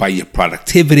self-worth is by your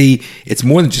productivity. It's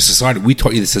more than just society. We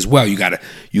taught you this as well. You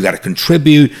gotta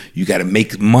contribute, you gotta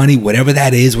make money, whatever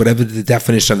that is, whatever the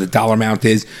definition of the dollar amount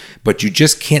is, but you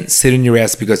just can't sit in your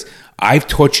ass, because I've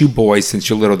taught you boys since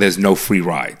you're little, there's no free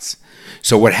rides.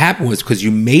 So what happened was, because you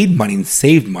made money and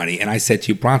saved money, and I said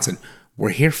to you, Bronson, we're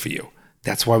here for you.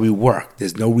 That's why we work.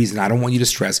 There's no reason. I don't want you to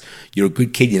stress. You're a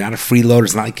good kid. You're not a freeloader.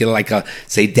 It's not like you're like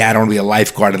say, Dad, I want to be a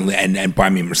lifeguard and buy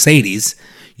me a Mercedes.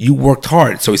 You worked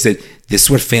hard. So he said, this is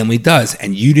what family does.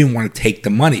 And you didn't want to take the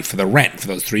money for the rent for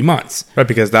those 3 months. Right,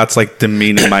 because that's like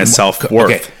demeaning my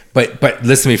self-worth. Okay, but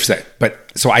listen to me for a second.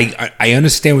 But so I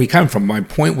understand where you're coming from. My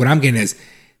point, what I'm getting is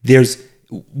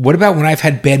what about when I've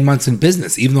had bad months in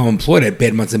business? Even though I'm employed, I had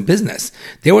bad months in business.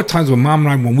 There were times when Mom and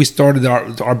I, when we started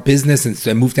our business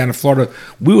and moved down to Florida,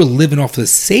 we were living off the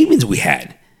savings we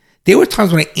had. There were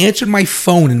times when I answered my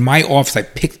phone in my office, I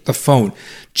picked up the phone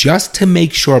just to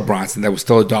make sure, Bronson, that was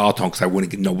still a dial tone because I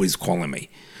wouldn't get nobody's calling me.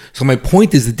 So my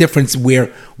point is the difference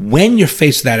where when you're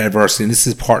faced with that adversity, and this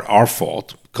is part our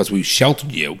fault because we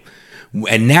sheltered you,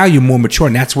 and now you're more mature,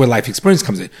 and that's where life experience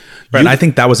comes in. Right, and I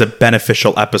think that was a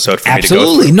beneficial episode for me to go through.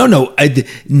 Absolutely. No.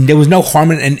 There was no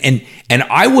harm in and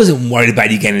I wasn't worried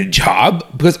about you getting a job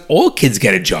because all kids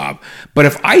get a job. But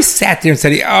if I sat there and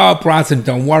said, oh, Bronson,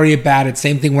 don't worry about it.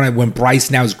 Same thing when Bryce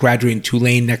now is graduating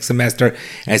Tulane next semester,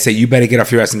 and I say, you better get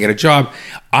off your ass and get a job.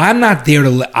 I'm not there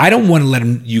I don't want to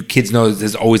let you kids know that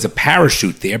there's always a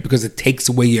parachute there because it takes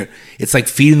away it's like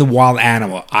feeding the wild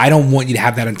animal. I don't want you to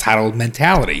have that entitled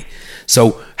mentality.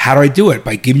 So how do I do it?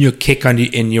 By giving you a kick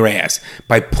in your ass,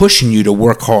 by pushing you to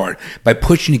work hard, by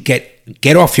pushing you to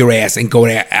get off your ass and go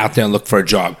out there and look for a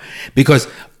job. Because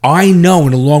I know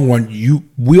in the long run,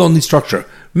 we all need structure.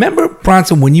 Remember,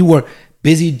 Bronson, when you were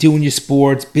busy doing your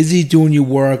sports, busy doing your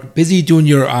work, busy doing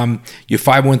your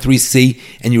 513C,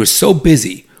 and you were so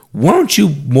busy, weren't you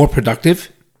more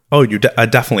productive? Oh, I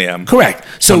definitely am. Correct.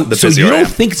 So you don't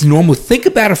think it's normal. Think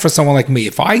about it for someone like me.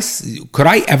 Could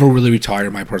I ever really retire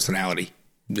my personality?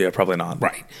 Yeah, probably not.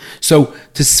 Right. So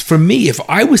for me, if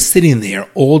I was sitting there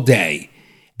all day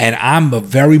and I'm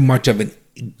very much of a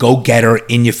go-getter,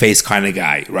 in-your-face kind of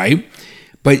guy, right?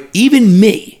 But even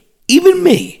me,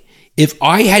 if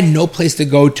I had no place to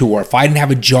go to, or if I didn't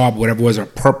have a job, whatever it was, or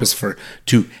purpose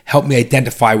to help me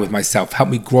identify with myself, help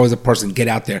me grow as a person, get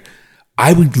out there,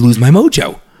 I would lose my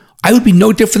mojo. I would be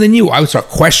no different than you. I would start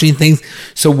questioning things.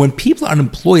 So when people are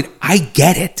unemployed, I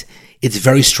get it. It's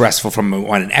very stressful from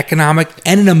an economic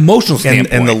and an emotional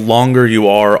standpoint. And the longer you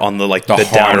are on the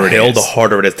downhill, the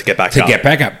harder it is to get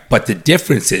back up. But the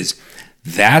difference is,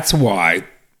 that's why,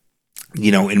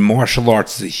 in martial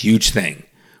arts is a huge thing.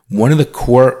 One of the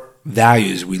core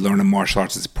values we learn in martial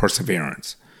arts is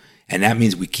perseverance. And that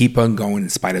means we keep on going in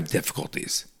spite of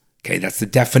difficulties. Okay, that's the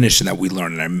definition that we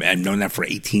learn, and I've known that for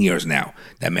 18 years now,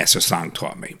 that Master Song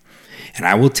taught me. And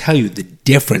I will tell you the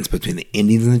difference between the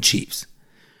Indians and the Chiefs,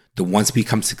 the ones who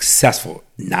become successful,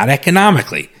 not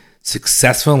economically,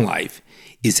 successful in life,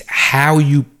 is how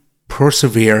you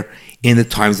persevere in the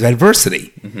times of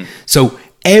adversity. Mm-hmm. So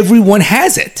everyone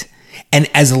has it. And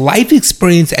as life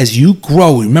experience, as you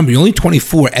grow, remember, you're only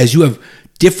 24, as you have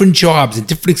different jobs and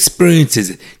different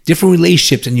experiences, different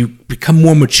relationships, and you become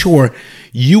more mature,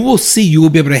 you will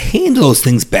be able to handle those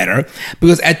things better.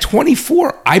 Because at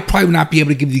 24, I probably would not be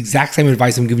able to give the exact same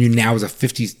advice I'm giving you now as a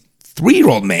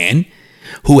 53-year-old man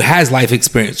who has life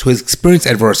experience, who has experienced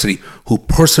adversity, who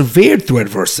persevered through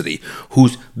adversity,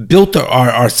 who's built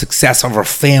our success of our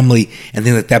family and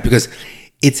things like that. Because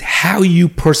it's how you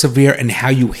persevere and how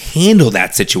you handle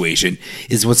that situation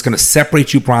is what's going to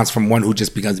separate you, Bronze, from one who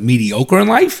just becomes mediocre in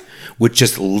life, which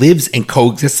just lives and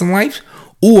coexists in life,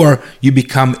 or you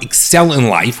become excel in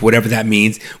life, whatever that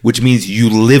means, which means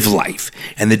you live life.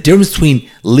 And the difference between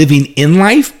living in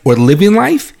life or living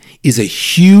life is a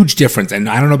huge difference. And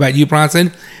I don't know about you,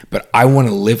 Bronson, but I want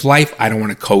to live life. I don't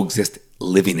want to coexist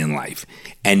living in life.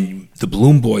 And the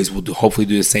Bloom Boys will hopefully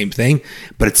do the same thing.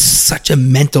 But it's such a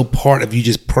mental part of you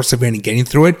just persevering and getting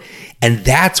through it. And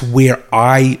that's where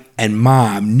I and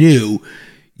Mom knew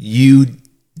you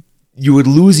were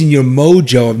losing your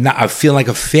mojo of feeling like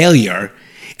a failure.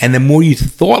 And the more you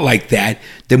thought like that,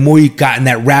 the more you got in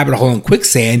that rabbit hole and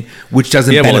quicksand, which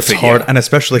doesn't benefit it's hard, you. And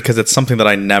especially because it's something that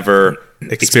I never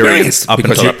experienced up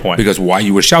until that point. Because why?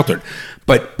 You were sheltered.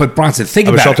 But Bronson, think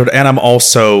about it. I was sheltered, and I'm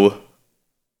also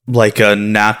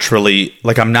I'm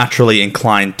naturally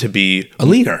inclined to be a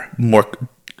leader.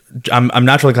 I'm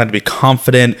naturally inclined to be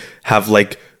confident,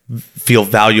 feel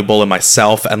valuable in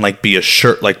myself, and be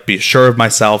assured of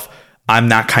myself. I'm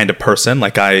that kind of person.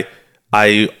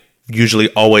 I usually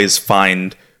always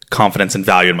find confidence and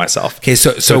value in myself. Okay,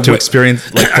 so to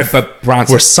experience but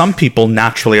Bronson, where some people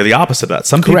naturally are the opposite of that.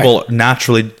 Some people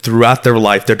naturally throughout their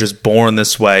life, they're just born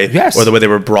this way, yes, or the way they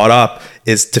were brought up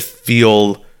is to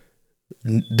feel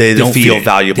they don't feel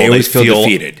valuable. They always feel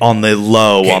defeated, on the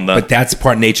low. Okay, but that's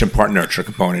part nature and part nurture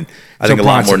component. I think a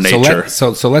lot more nature.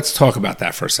 So let's talk about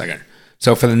that for a second.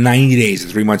 So for the 90 days,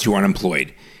 the 3 months you were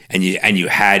unemployed, and you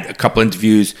had a couple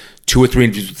interviews, 2 or 3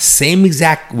 interviews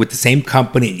with the same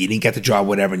company, and you didn't get the job,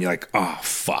 whatever, and you're like, oh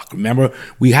fuck. Remember,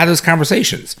 we had those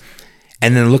conversations,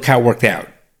 and then look how it worked out.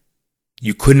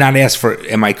 You could not ask for,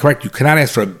 am I correct? You could not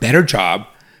ask for a better job,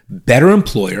 better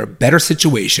employer, better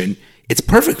situation. It's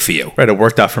perfect for you. Right. It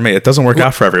worked out for me. It doesn't work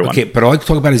out for everyone. Okay, but all I can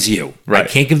talk about is you. Right. I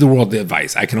can't give the world the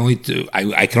advice. I can only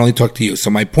talk to you. So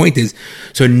my point is,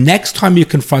 so next time you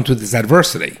confront with this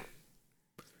adversity.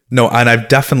 No, and I've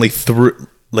definitely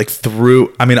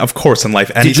I mean, of course, in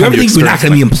life, anytime did you ever think you're not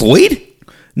going to be employed?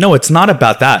 No, it's not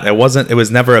about that. It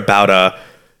was never about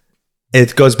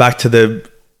it goes back to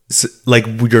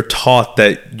you're taught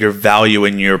that your value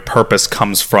and your purpose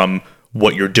comes from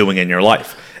what you're doing in your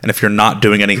life. And if you're not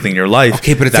doing anything in your life,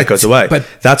 okay, but that goes away. But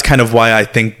that's kind of why I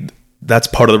think that's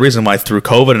part of the reason why through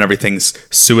COVID and everything,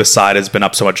 suicide has been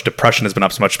up so much, depression has been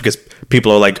up so much, because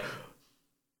people are like,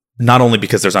 not only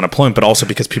because there's unemployment, but also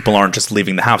because people aren't just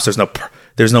leaving the house. There's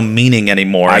no meaning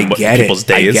anymore in people's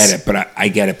days. I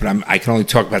get it, but I can only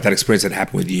talk about that experience that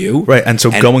happened with you. Right. And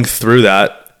so going through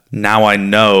that, now I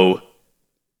know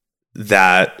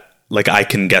that like I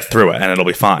can get through it and it'll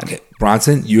be fine. Okay.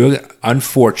 Bronson, you're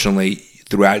unfortunately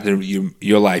throughout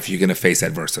your life, you're going to face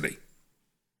adversity.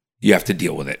 You have to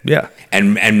deal with it. Yeah.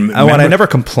 And remember, I never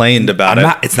complained about it.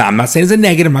 I'm not saying it's a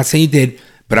negative. I'm not saying you did,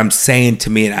 but I'm saying to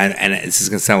me, and this is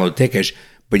going to sound a little dickish,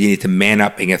 but you need to man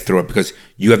up and get through it because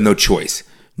you have no choice.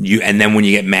 And then when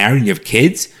you get married and you have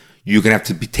kids, you're going to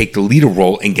have to take the leader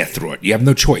role and get through it. You have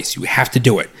no choice. You have to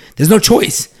do it. There's no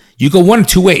choice. You go one of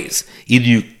two ways. Either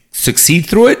you succeed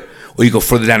through it or you go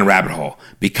further down a rabbit hole.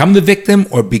 Become the victim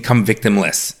or become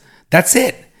victimless. That's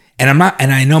it. And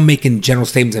I know I'm making general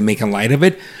statements and making light of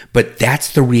it, but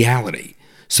that's the reality.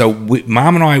 So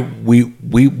Mom and I,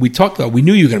 we talked about, we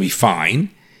knew you were going to be fine,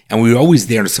 and we were always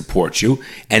there to support you.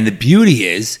 And the beauty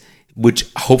is, which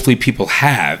hopefully people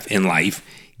have in life,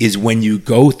 is when you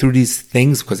go through these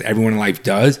things, because everyone in life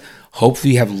does,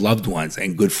 hopefully you have loved ones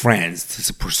and good friends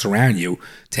to surround you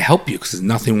to help you, because there's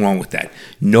nothing wrong with that.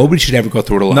 Nobody should ever go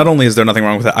through it alone. Not only is there nothing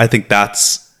wrong with that, I think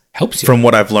that's helps you. From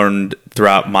what I've learned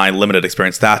throughout my limited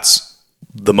experience, that's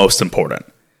the most important.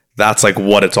 That's like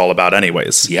what it's all about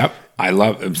anyways. Yep. I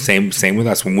love same with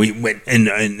us when we went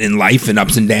in life and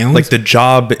ups and downs. Like the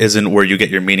job isn't where you get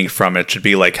your meaning from. It should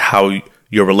be like how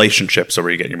your relationships are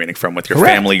where you get your meaning from, with your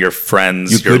Correct. family, your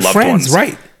friends, your good loved friends, ones.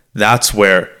 right. That's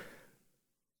where,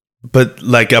 but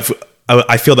like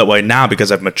I feel that way now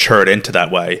because I've matured into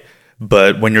that way.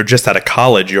 But when you're just out of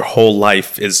college, your whole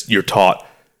life you're taught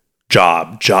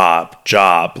job.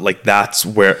 Like that's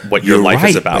what your life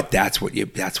is about. But that's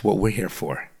what we're here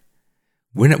for.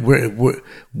 We're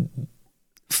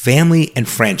family and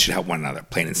friends should help one another,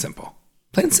 plain and simple.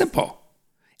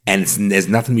 And there's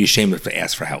nothing to be ashamed of to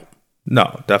ask for help.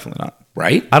 No, definitely not.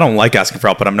 Right? I don't like asking for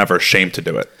help, but I'm never ashamed to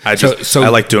do it. I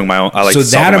like doing my own. I like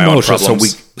solving my own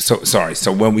problems.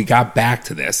 So when we got back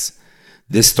to this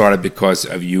started because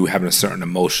of you having a certain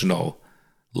emotional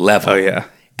level. Oh yeah.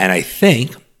 And I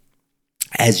think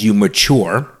as you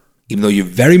mature, even though you're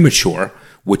very mature,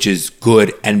 which is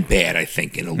good and bad, I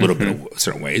think in a little bit of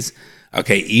certain ways.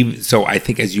 Okay, so I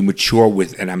think as you mature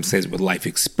and I'm saying with life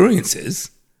experiences,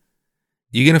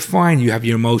 you're going to find you have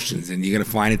your emotions, and you're going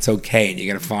to find it's okay, and you're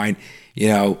going to find,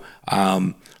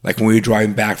 like when we were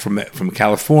driving back from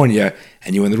California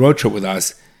and you were on the road trip with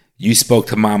us, you spoke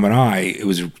to Mom and I. It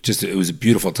was a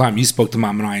beautiful time. You spoke to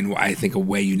Mom and I in, I think, a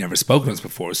way you never spoken to us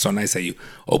before. It was so nice that you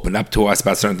opened up to us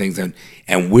about certain things,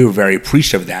 and we were very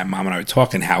appreciative of that. Mom and I were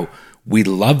talking how we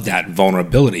love that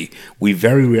vulnerability. We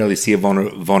very rarely see a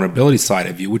vulnerability side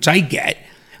of you, which I get.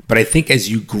 But I think as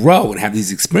you grow and have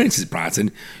these experiences,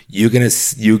 Bronson, you're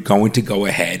going to go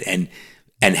ahead and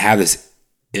have this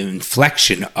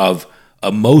inflection of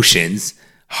emotions,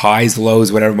 highs,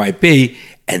 lows, whatever it might be,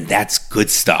 and that's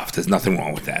good stuff. There's nothing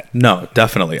wrong with that. No,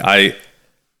 definitely. I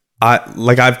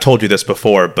like I've told you this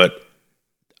before, but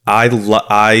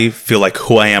I feel like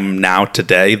who I am now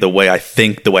today, the way I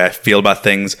think, the way I feel about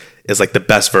things, is like the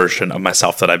best version of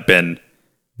myself that I've been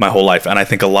my whole life. And I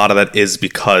think a lot of that is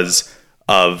because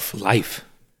of life.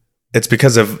 It's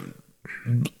because of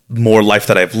more life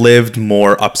that I've lived,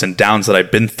 more ups and downs that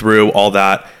I've been through, all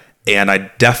that. And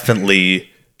I definitely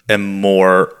am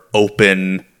more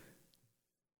open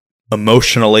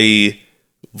emotionally,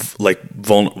 like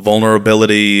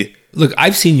vulnerability. Look,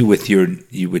 I've seen you with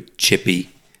Chippy.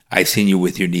 I've seen you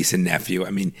with your niece and nephew. I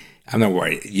mean, I'm not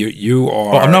worried. You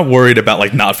are. Well, I'm not worried about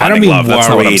like not finding love. Worried. That's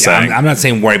not what I'm saying. I'm not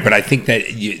saying worried, but I think that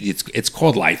it's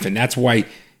called life, and that's why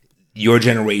your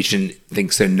generation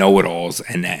thinks they're know-it-alls,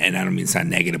 and I don't mean to sound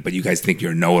negative, but you guys think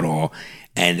you're a know-it-all,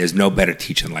 and there's no better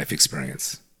teacher than life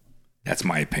experience. That's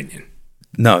my opinion.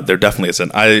 No, there definitely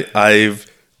isn't. I've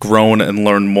grown and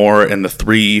learned more in the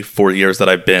 3-4 years that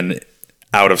I've been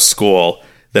out of school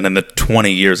than in the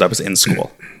 20 years I was in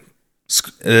school.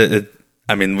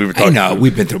 I mean, we were talking. I know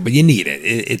we've been through, but you need it.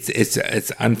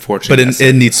 It's unfortunate, but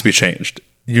it needs to be changed.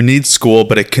 You need school,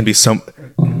 but it can be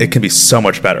so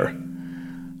much better.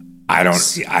 I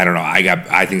don't know.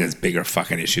 I think there's bigger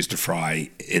fucking issues to fry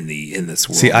in this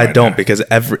world. See, I don't, because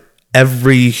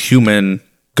every human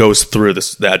goes through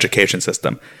the education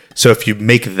system. So if you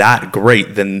make that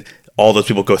great, then all those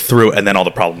people go through, and then all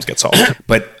the problems get solved.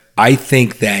 But I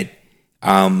think that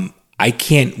I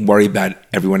can't worry about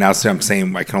everyone else. I'm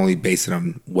saying I can only base it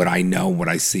on what I know, what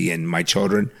I see in my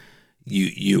children.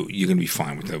 You're gonna be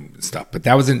fine with the stuff. But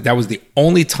that was the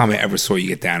only time I ever saw you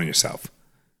get down on yourself.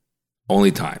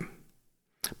 Only time.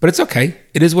 But it's okay.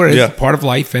 It is what it is. It's part of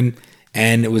life, and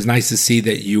it was nice to see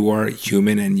that you are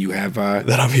human and you have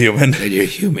that I'm human. That you're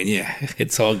human. Yeah,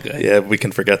 it's all good. Yeah, we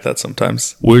can forget that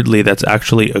sometimes. Weirdly, that's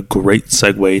actually a great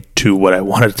segue to what I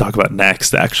wanted to talk about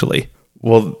next. Actually,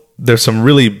 well, there's some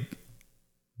really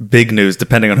big news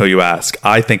depending on who you ask.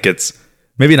 I think it's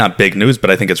maybe not big news, but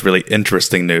I think it's really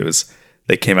interesting news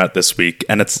that came out this week,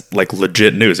 and it's like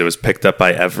legit news. It was picked up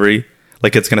by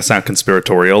it's going to sound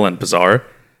conspiratorial and bizarre,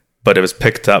 but it was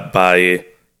picked up by...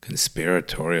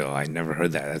 Conspiratorial. I never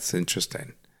heard that. That's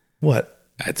interesting. What?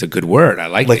 That's a good word. I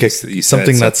like it. You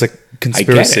something that's a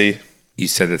conspiracy. I get it. You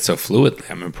said it so fluidly.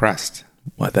 I'm impressed.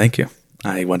 Well, thank you.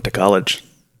 I went to college.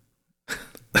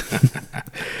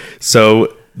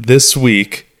 So this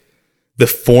week, the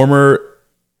former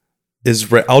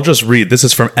I'll just read. This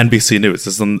is from NBC News.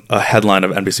 This is a headline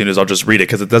of NBC News. I'll just read it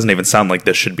because it doesn't even sound like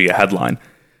this should be a headline.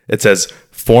 It says,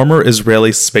 former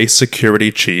Israeli space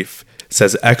security chief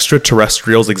says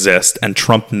extraterrestrials exist and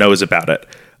Trump knows about it.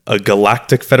 A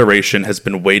galactic federation has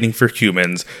been waiting for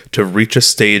humans to reach a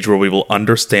stage where we will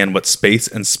understand what space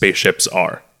and spaceships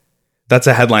are. That's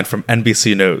a headline from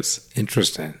NBC News.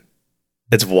 Interesting.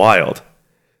 It's wild.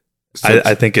 So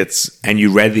I think it's... And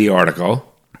you read the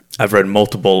article. I've read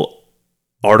multiple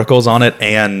articles on it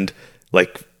and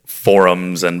like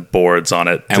forums and boards on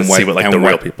it to see what the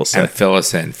real people say. And fill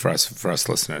us in for us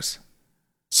listeners.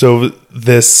 So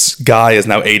this guy is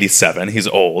now 87. He's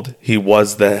old. He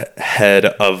was the head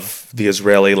of the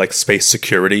Israeli space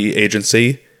security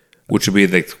agency, which would be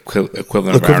the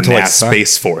equivalent of our to NASA.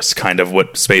 Space Force, kind of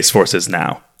what Space Force is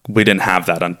now. We didn't have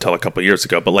that until a couple of years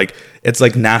ago, but it's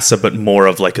like NASA, but more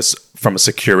of from a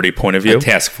security point of view. A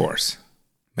task force.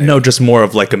 Maybe. No, just more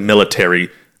of a military,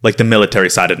 the military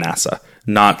side of NASA,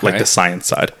 not the science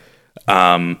side.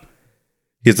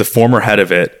 He's the former head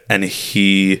of it, and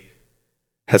he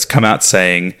has come out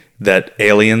saying that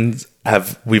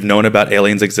we've known about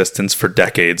aliens' existence for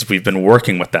decades. We've been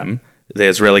working with them. The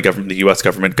Israeli government, the US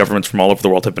government, governments from all over the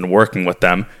world have been working with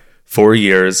them for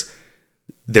years.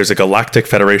 There's a galactic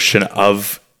federation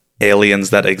of aliens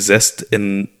that exist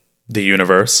in the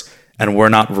universe, and we're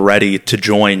not ready to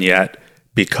join yet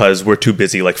because we're too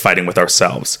busy fighting with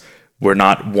ourselves. We're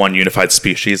not one unified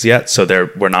species yet, so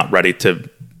we're not ready to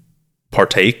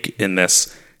partake in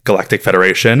this galactic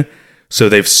federation. So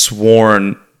they've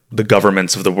sworn the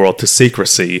governments of the world to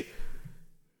secrecy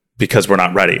because we're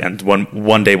not ready. And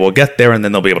one day we'll get there, and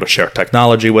then they'll be able to share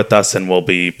technology with us, and we'll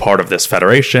be part of this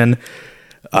federation.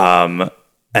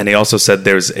 And he also said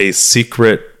there's a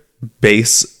secret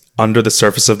base under the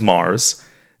surface of Mars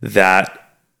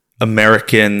that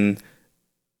American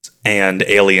and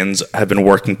aliens have been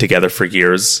working together for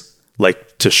years,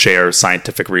 to share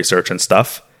scientific research and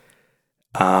stuff.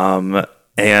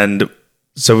 And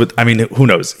so, who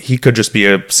knows? He could just be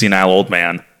a senile old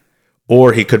man,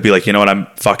 or he could be you know what? I'm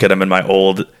in my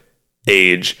old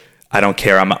age. I don't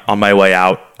care. I'm on my way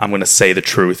out. I'm going to say the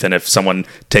truth. And if someone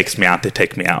takes me out, they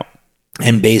take me out.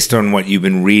 And based on what you've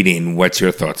been reading, what's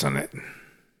your thoughts on it?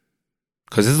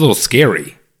 Because it's a little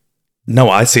scary. No,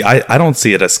 I don't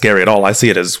see it as scary at all. I see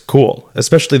it as cool,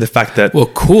 especially the fact that... Well,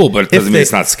 cool, but it doesn't mean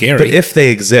it's not scary. But if they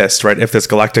exist, right, if this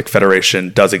Galactic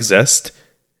Federation does exist,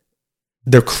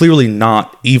 they're clearly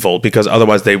not evil, because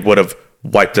otherwise they would have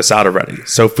wiped us out already.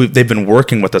 So if they've been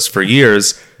working with us for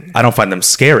years, I don't find them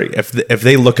scary. If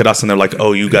they look at us and they're like,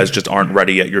 oh, you guys just aren't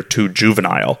ready yet, you're too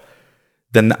juvenile,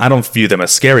 then I don't view them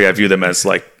as scary. I view them as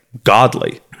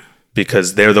godly,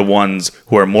 because they're the ones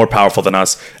who are more powerful than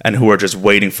us and who are just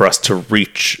waiting for us to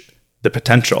reach the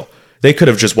potential. They could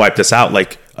have just wiped us out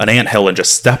like an anthill and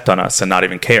just stepped on us and not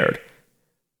even cared.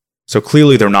 So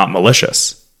clearly they're not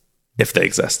malicious if they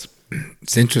exist.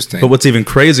 It's interesting. But what's even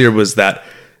crazier was that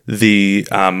the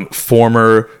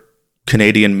former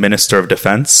Canadian Minister of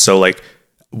Defense. So like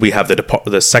we have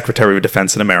the Secretary of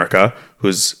Defense in America,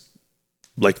 who's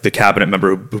like the cabinet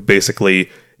member who basically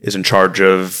is in charge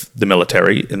of the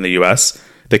military in the US.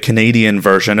 The Canadian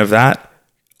version of that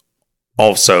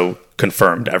also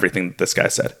confirmed everything that this guy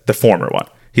said. The former one.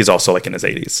 He's also like in his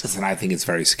 80s. Listen, I think it's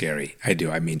very scary. I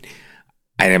do. I mean,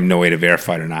 I have no way to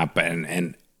verify it or not, but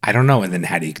and I don't know. And then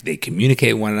how do they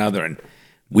communicate with one another? And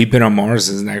we've been on Mars,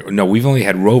 isn't that? No, we've only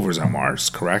had rovers on Mars,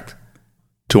 correct?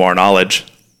 To our knowledge.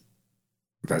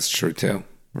 That's true too.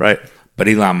 Right. But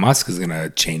Elon Musk is going to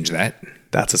change that.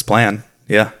 That's his plan.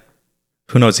 Yeah.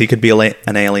 Who knows? He could be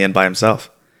an alien by himself.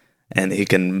 And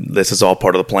this is all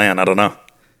part of the plan. I don't know.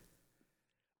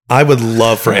 I would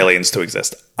love for aliens to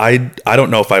exist. I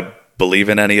don't know if I believe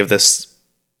in any of this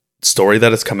story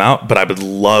that has come out, but I would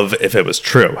love if it was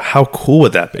true. How cool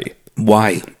would that be?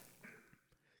 Why?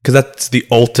 Because that's the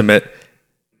ultimate.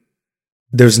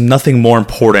 There's nothing more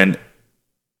important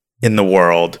in the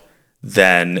world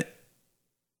than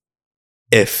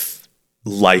if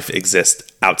life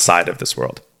exists outside of this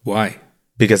world. Why?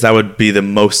 Because that would be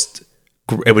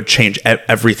it would change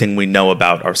everything we know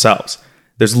about ourselves.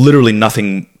 There's literally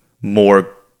nothing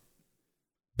more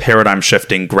paradigm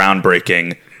shifting,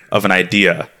 groundbreaking of an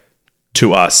idea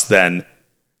to us than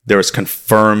there is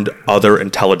confirmed other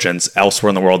intelligence elsewhere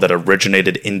in the world that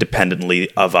originated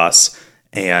independently of us,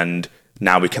 and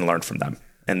now we can learn from them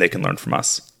and they can learn from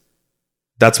us.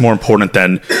 That's more important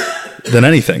than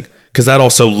anything, because that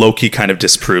also low-key kind of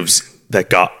disproves a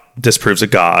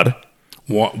God.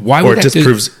 Why or would it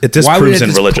disproves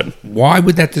in religion. Why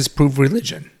would that disprove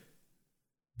religion?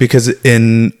 Because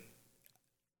in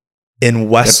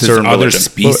Western religion, other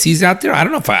species out there. I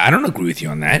don't agree with you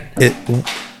on that.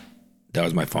 That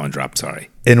was my phone drop. Sorry.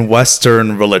 In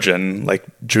Western religion, like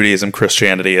Judaism,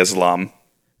 Christianity, Islam,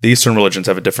 the Eastern religions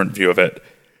have a different view of it.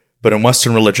 But in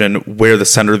Western religion, we're the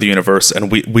center of the universe, and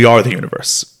we are the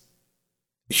universe.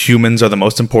 Humans are the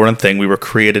most important thing. We were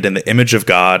created in the image of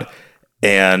God,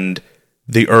 and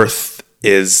the earth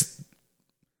is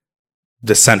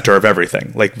the center of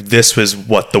everything. Like, this was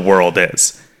what the world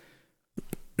is.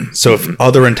 So if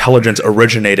other intelligence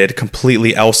originated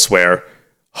completely elsewhere,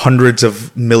 hundreds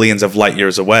of millions of light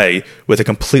years away, with a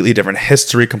completely different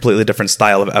history, completely different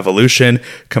style of evolution,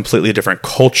 completely different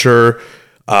culture,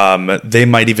 they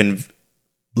might even,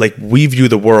 like, we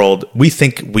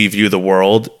think we view the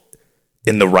world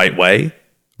in the right way,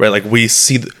 right? Like, we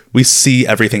see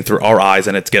everything through our eyes,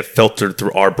 and it gets filtered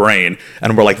through our brain,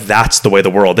 and we're like, that's the way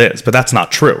the world is. But that's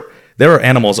not true. There are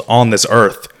animals on this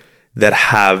earth that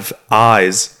have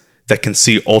eyes that can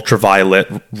see ultraviolet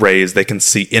rays, they can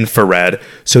see infrared.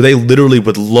 So they literally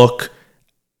would look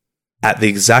at the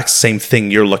exact same thing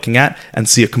you're looking at and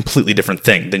see a completely different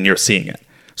thing than you're seeing it.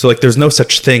 So, like, there's no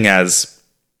such thing as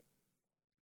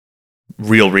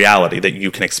real reality that you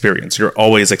can experience. You're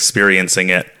always experiencing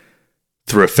it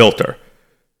through a filter.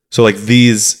 So, like,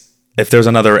 if there's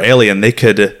another alien, they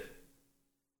could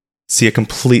see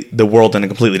the world in a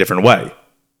completely different way.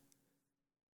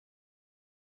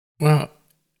 Well,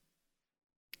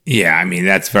 yeah, I mean,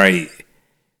 that's very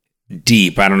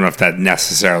deep. I don't know if that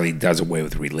necessarily does away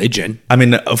with religion. I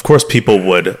mean, of course, people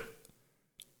would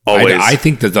always. I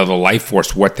think that the life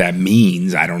force, what that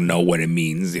means, I don't know what it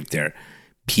means. If they're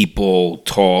people,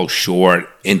 tall, short,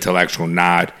 intellectual,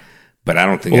 not. But I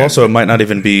don't think. Well, also, it might not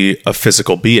even be a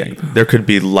physical being. There could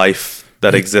be life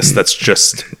that exists that's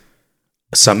just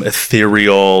some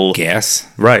ethereal gas,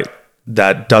 right?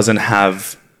 That doesn't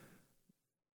have.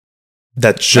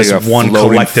 That's just like one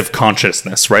collective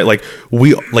consciousness, right? Like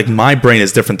my brain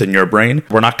is different than your brain.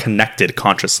 We're not connected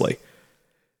consciously.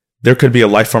 There could be a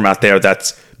life form out there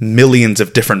that's millions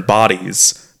of different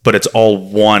bodies, but it's all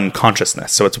one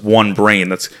consciousness. So it's one brain.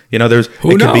 That's it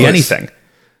could be anything.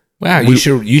 Wow, you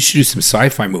should do some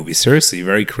sci-fi movies. Seriously, you're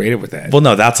very creative with that. Well,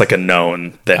 no, that's like a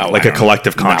known thing, like a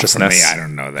collective consciousness. I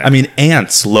don't know that. I mean,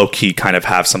 ants low key kind of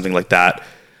have something like that.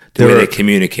 The way they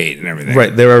communicate and everything.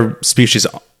 Right. There are species.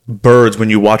 Birds,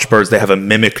 when you watch birds, they have a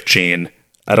mimic gene.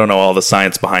 I don't know all the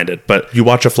science behind it, but you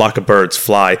watch a flock of birds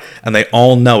fly, and they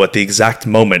all know at the exact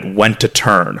moment when to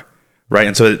turn, right?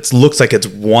 And so it looks like it's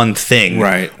one thing,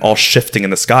 right, all shifting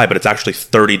in the sky, but it's actually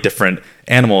 30 different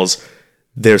animals.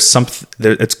 There's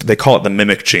they call it the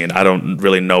mimic gene. I don't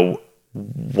really know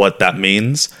what that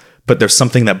means, but there's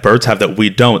something that birds have that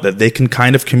we don't, that they can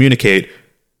kind of communicate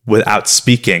without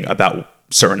speaking about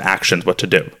certain actions, what to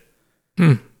do.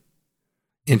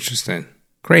 Interesting.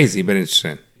 Crazy, but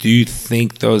interesting. Do you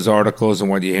think those articles and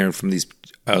what you're hearing from these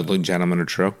elderly gentlemen are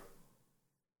true?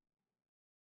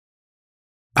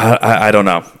 I don't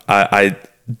know. I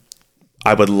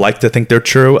I would like to think they're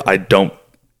true. I don't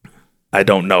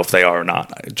know if they are or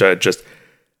not.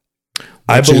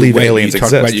 I believe aliens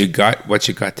exist. About your gut. What's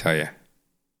your gut tell you?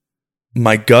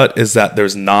 My gut is that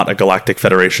there's not a galactic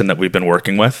federation that we've been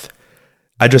working with.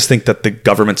 I just think that the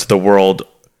governments of the world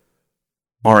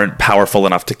aren't powerful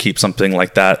enough to keep something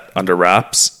like that under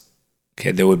wraps.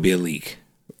 Okay, there would be a leak.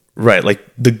 Right, like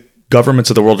the governments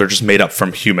of the world are just made up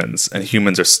from humans, and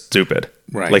humans are stupid.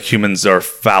 Right. Like humans are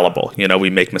fallible. We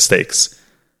make mistakes.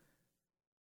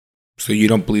 So you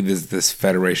don't believe there's this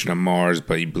Federation of Mars,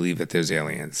 but you believe that there's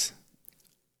aliens?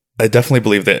 I definitely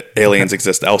believe that aliens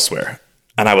exist elsewhere.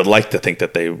 And I would like to think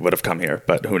that they would have come here,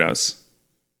 but who knows?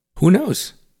 Who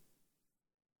knows?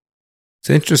 It's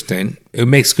interesting. It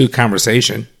makes good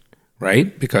conversation,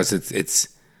 right? Because it's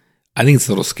I think it's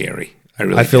a little scary.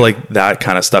 I feel like that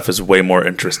kind of stuff is way more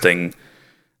interesting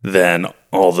than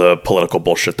all the political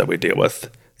bullshit that we deal with.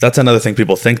 That's another thing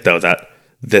people think, though, that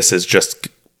this is just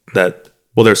that.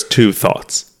 Well, there's two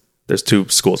thoughts. There's two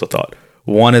schools of thought.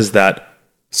 One is that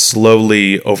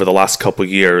slowly over the last couple of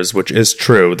years, which is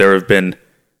true, there have been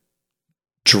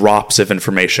drops of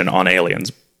information on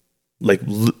aliens. Like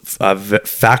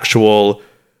factual,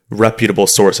 reputable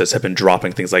sources have been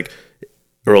dropping things. Like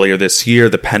earlier this year,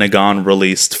 the Pentagon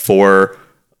released 4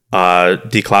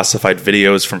 declassified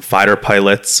videos from fighter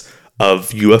pilots of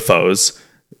UFOs.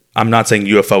 I'm not saying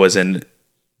UFO as in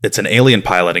it's an alien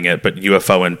piloting it, but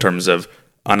UFO in terms of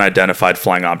unidentified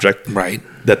flying object. Right.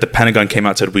 That the Pentagon came out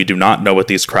and said, we do not know what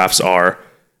these crafts are.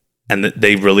 And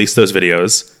they released those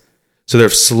videos. So there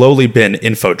have slowly been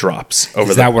info drops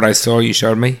over. Is that what I saw you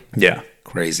showed me? Yeah.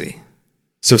 Crazy.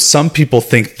 So some people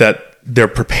think that they're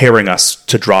preparing us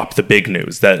to drop the big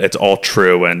news, that it's all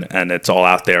true and it's all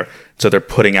out there. So they're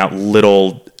putting out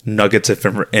little nuggets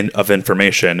of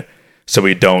information so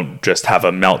we don't just have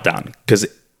a meltdown. Because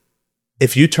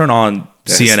if you turn on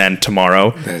CNN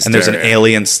tomorrow and there's an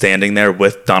alien standing there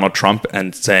with Donald Trump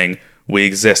and saying, we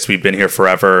exist, we've been here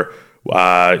forever,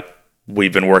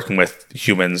 we've been working with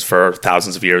humans for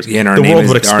thousands of years, yeah, and our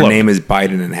name is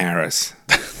Biden and Harris.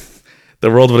 The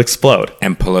world would explode.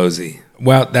 And Pelosi.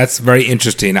 Well, that's very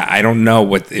interesting. I don't know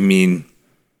what, I mean,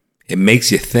 it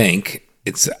makes you think.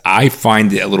 I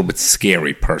find it a little bit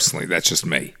scary personally. That's just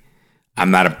me.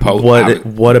 I'm not opposed.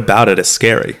 What about it is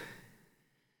scary?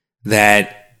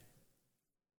 That,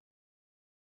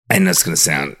 and that's going to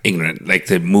sound ignorant, like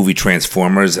the movie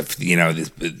Transformers, of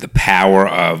the power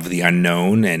of the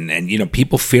unknown, and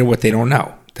people fear what they don't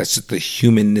know. That's just the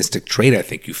humanistic trait. I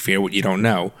think you fear what you don't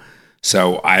know.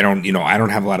 So I don't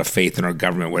have a lot of faith in our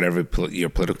government, whatever your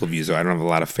political views are. I don't have a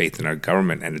lot of faith in our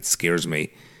government, and it scares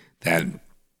me that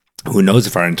who knows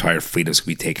if our entire freedoms could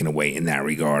be taken away in that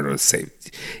regard, or say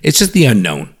it's just the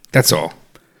unknown. That's all.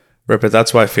 Right, but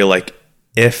that's why I feel like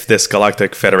if this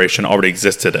Galactic Federation already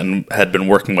existed and had been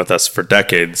working with us for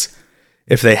decades,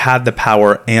 if they had the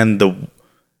power and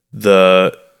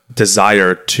the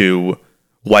desire to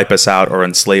wipe us out or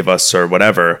enslave us or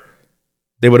whatever,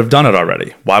 they would have done it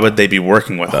already. Why would they be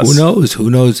working with us? Who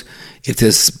knows if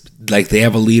this, like, they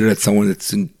have a leader that's someone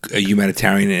that's a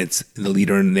humanitarian and it's the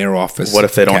leader in their office. What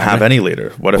if they don't have any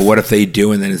leader? What if they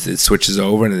do and then it switches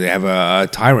over and they have a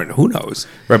tyrant? Who knows?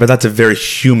 Right, but that's a very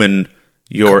human.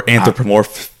 You're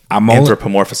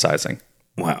anthropomorphizing.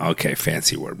 Well, okay,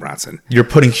 fancy word, Bronson. You're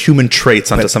putting human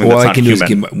traits onto something that's not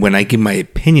human. When I give my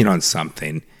opinion on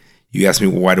something, you ask me,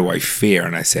 well, why do I fear?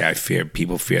 And I say,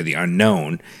 people fear the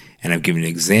unknown. And I've given an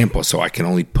example, so I can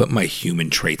only put my human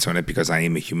traits on it because I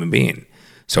am a human being.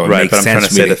 So it makes sense. Right, but I'm trying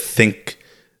to say to think.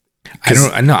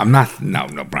 I'm not. No,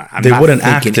 Brian. They wouldn't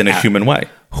act in a human way.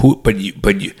 But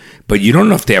you don't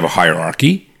know if they have a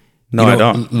hierarchy. No, I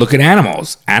don't. Look at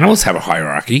animals. Animals have a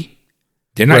hierarchy.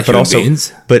 They're not human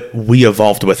beings. But we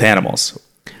evolved with animals.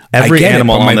 Every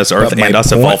animal on this earth and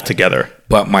us evolved together.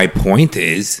 But my point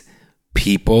is,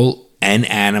 people and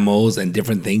animals and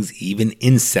different things, even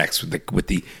insects with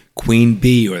the queen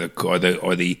bee or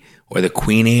the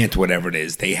queen ant, whatever it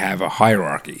is, they have a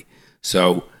hierarchy.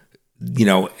 So,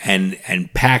 and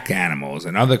pack animals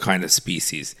and other kind of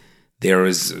species, they're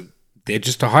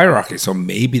just a hierarchy. So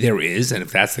maybe there is, and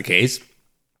if that's the case,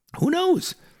 who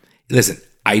knows? Listen,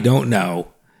 I don't know,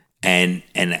 and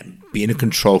being a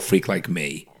control freak like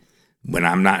me, when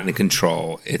I'm not in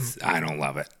control, I don't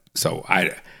love it. So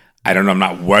I don't know. I'm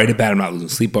not worried about it. I'm not losing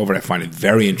sleep over it. I find it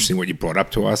very interesting what you brought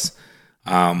up to us.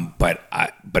 But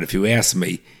if you ask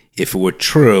me, if it were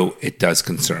true, it does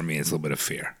concern me. It's a little bit of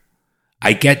fear.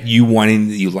 I get you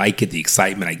like it, the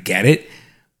excitement. I get it.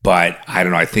 But I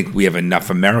don't know. I think we have enough.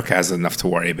 America has enough to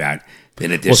worry about.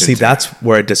 In addition, that's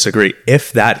where I disagree.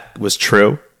 If that was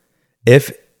true,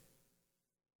 if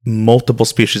multiple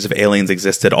species of aliens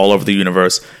existed all over the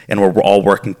universe and were all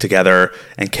working together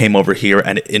and came over here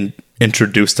and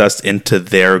introduced us into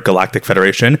their galactic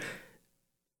federation,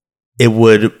 it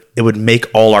would make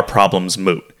all our problems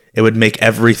moot. It would make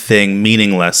everything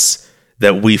meaningless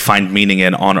that we find meaning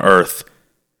in on Earth,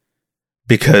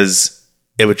 because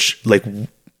it would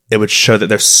it would show that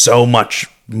there's so much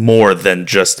more than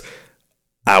just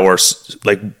our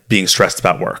like being stressed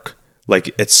about work.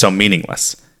 Like, it's so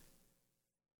meaningless.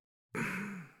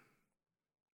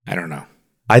 I don't know.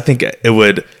 I think it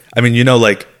would. I mean,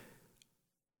 like,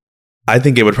 I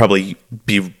think it would probably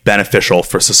be beneficial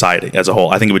for society as a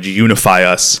whole. I think it would unify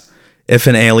us if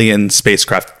an alien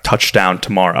spacecraft touched down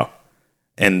tomorrow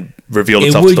and revealed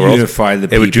itself to the world.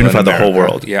 It would unify the whole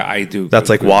world. Yeah, I do. That's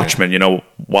like Watchmen.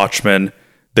 Watchmen,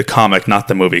 the comic, not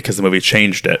the movie, because the movie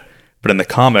changed it. But in the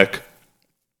comic,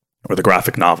 or the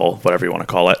graphic novel, whatever you want to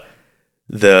call it,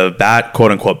 the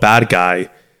quote unquote bad guy,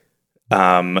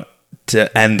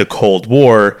 to end the Cold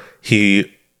War,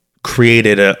 he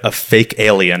created a fake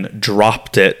alien,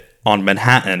 dropped it on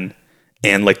Manhattan,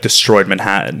 and like destroyed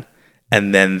Manhattan.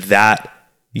 And then that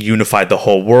unified the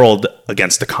whole world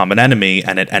against a common enemy,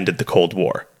 and it ended the Cold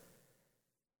War.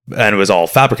 And it was all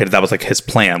fabricated. That was like his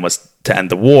plan, was to end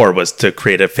the war, was to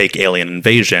create a fake alien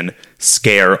invasion,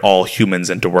 scare all humans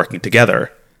into working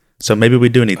together. So maybe we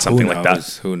do need something like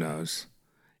that. Who knows?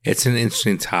 It's an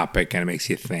interesting topic, and it makes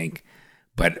you think.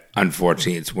 But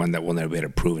unfortunately, it's one that we'll never be able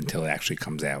to prove until it actually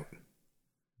comes out.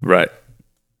 Right.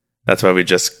 That's why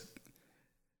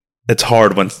it's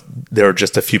hard when there are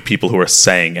just a few people who are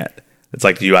saying it. It's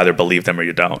like you either believe them or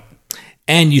you don't.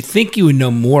 And you think you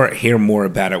would hear more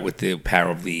about it with the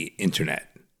power of the internet.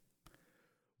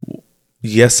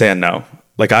 Yes and no.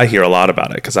 Like, I hear a lot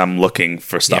about it because I'm looking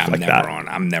for stuff like that.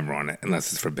 I'm never on it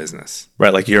unless it's for business.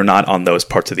 Right. Like, you're not on those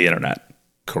parts of the internet.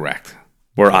 Correct.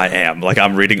 Where I am. Like,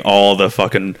 I'm reading all the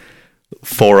fucking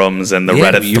forums and the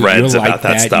Reddit threads like about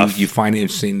that stuff. You find it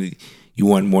interesting. You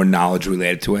want more knowledge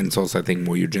related to it. And it's also, I think,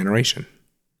 more your generation.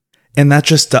 And that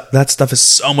stuff is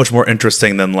so much more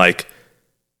interesting than like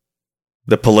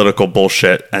the political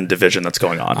bullshit and division that's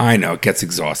going on. I know, it gets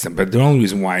exhausting. But the only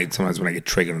reason why sometimes when I get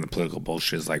triggered on the political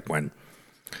bullshit is like when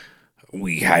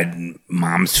we had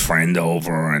mom's friend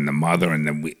over and the mother, and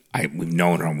then we've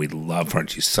known her and we love her, and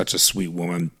she's such a sweet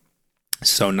woman.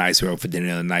 So nice. We were out for dinner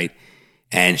the other night,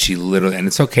 and she literally, and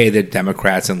it's okay, they're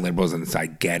Democrats and liberals, and I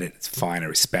get it. It's fine. I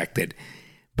respect it.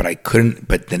 But I couldn't,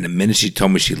 but then the minute she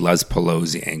told me she loves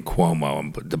Pelosi and Cuomo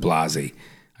and de Blasio,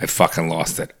 I fucking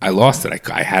lost it. I lost it.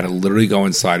 I had to literally go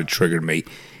inside. It triggered me.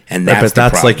 And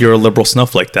that's like you're a liberal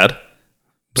snowflake, Dad.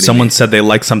 Someone said they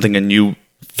like something and you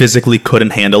physically couldn't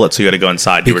handle it, so you had to go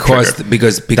inside.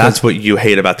 Because that's what you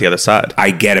hate about the other side.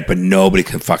 I get it, but nobody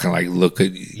can fucking like look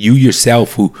at you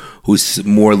yourself, who's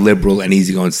more liberal and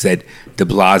easygoing, said de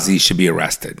Blasio should be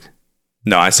arrested.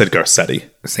 No, I said Garcetti.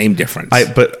 Same difference.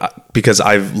 But because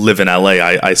I live in LA,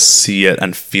 I see it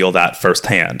and feel that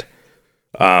firsthand.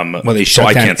 Well, they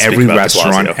shut down every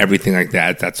restaurant, everything like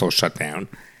that. That's all shut down.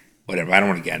 Whatever. I don't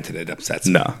want to get into that. It upsets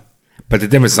me. No. But the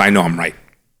difference is I know I'm right.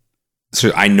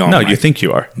 So I know No, I'm right. You think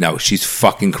you are. No, she's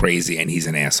fucking crazy and he's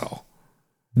an asshole.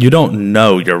 You don't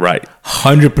know you're right.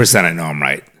 100% I know I'm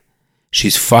right.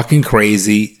 She's fucking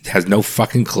crazy, has no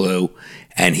fucking clue,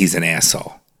 and he's an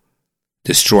asshole.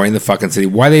 Destroying the fucking city.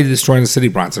 Why are they destroying the city,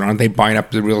 Bronson? Aren't they buying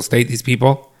up the real estate, these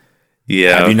people?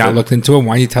 Yeah. Have you not looked into it?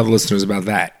 Why don't you tell the listeners about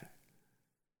that?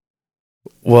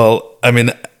 Well, I mean,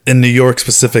 in New York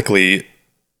specifically,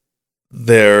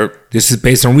 this is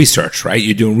based on research, right?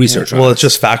 You're doing research on it. Well, it's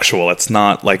just factual. It's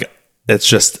not like, it's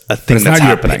just a thing that's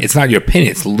happening. It's not your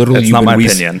opinion. It's literally not my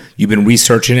opinion. You've been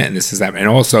researching it, and this is that. And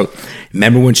also,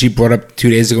 remember when she brought up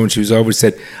 2 days ago when she was over,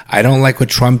 said, I don't like what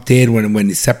Trump did when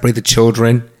he separated the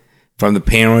children from the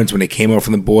parents when they came over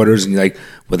from the borders, and you're like,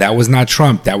 well, that was not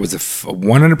Trump. That was a 100%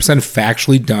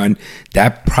 factually done.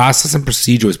 That process and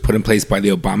procedure was put in place by the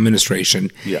Obama administration,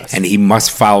 yes, and he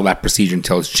must follow that procedure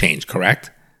until it's changed,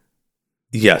 correct?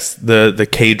 Yes, the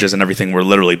cages and everything were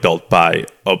literally built by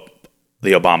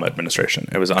the Obama administration.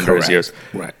 It was under his years.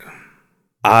 Right.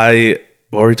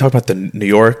 What were we talking about? The New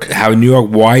York? How New York,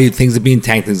 why things are being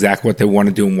tanked, exactly what they want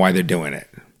to do and why they're doing it.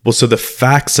 Well, so the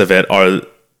facts of it are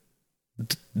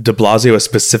de Blasio is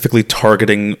specifically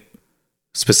targeting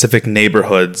specific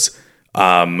neighborhoods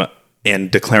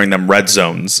and declaring them red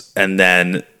zones. And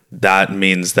then that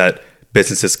means that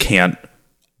businesses can't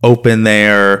open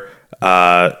there,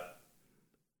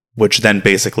 which then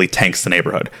basically tanks the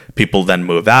neighborhood. People then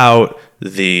move out.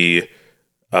 The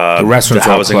restaurants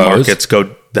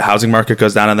the housing market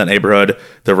goes down in that neighborhood.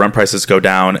 The rent prices go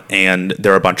down, and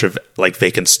there are a bunch of like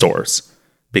vacant stores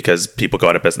because people go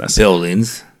out of business.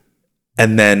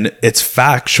 And then it's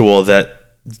factual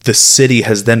that the city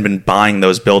has then been buying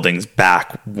those buildings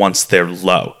back once they're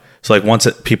low. So like once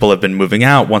people have been moving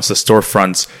out, once the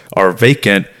storefronts are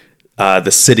vacant,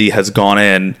 the city has gone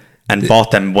in and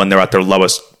bought them when they're at their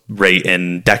lowest rate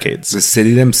in decades. The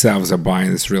city themselves are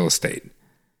buying this real estate,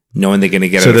 knowing they're going to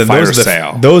get a fire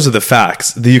sale. Those are the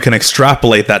facts. You can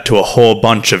extrapolate that to a whole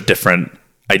bunch of different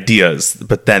ideas,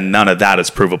 but then none of that is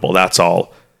provable. That's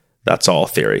all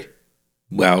theory.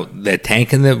 Well, they're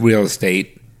tanking the real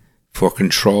estate for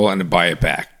control and to buy it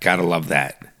back. Gotta love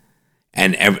that.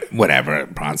 And whatever,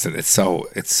 Bronson. It's so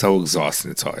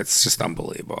exhausting. It's just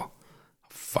unbelievable. How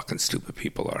fucking stupid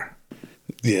people are.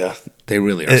 Yeah, they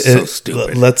really are so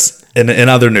stupid. Let's in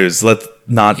other news. Let's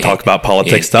not talk about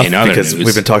politics stuff because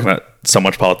we've been talking about so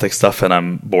much politics stuff, and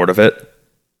I'm bored of it.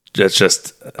 It's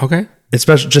just okay.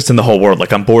 Especially just in the whole world.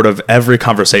 Like I'm bored of every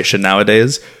conversation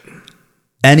nowadays.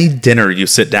 Any dinner you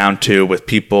sit down to with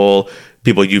people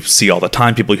you see all the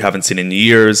time, people you haven't seen in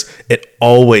years, it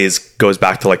always goes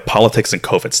back to like politics and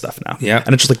COVID stuff now. Yeah.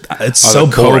 And it's just like, it's so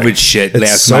boring. COVID shit. It's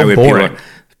last so night with boring. People,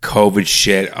 COVID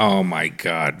shit. Oh my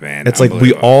God, man. It's like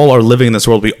we all are living in this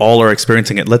world. We all are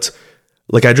experiencing it.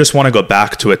 I just want to go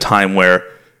back to a time where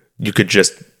you could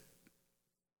just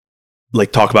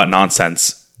like talk about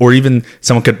nonsense. Or even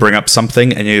someone could bring up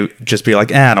something and you just be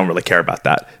like, I don't really care about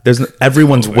that.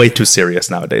 Everyone's way too serious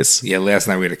nowadays. Yeah, last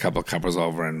night we had a couple of couples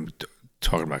over and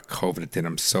talking about COVID at dinner.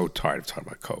 I'm so tired of talking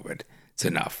about COVID. It's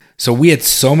enough. So we had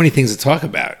so many things to talk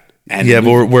about. And yeah,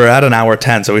 but we're at an hour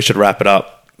 10, so we should wrap it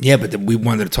up. Yeah, but we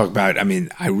wanted to talk about,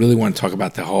 I really want to talk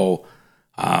about the whole,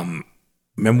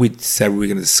 remember we said we were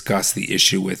going to discuss the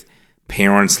issue with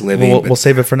parents living. We'll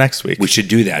save it for next week. We should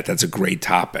do that. That's a great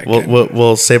topic.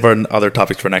 We'll save our other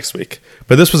topics for next week.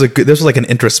 But this was like an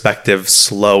introspective,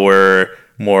 slower,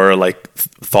 more like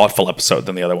thoughtful episode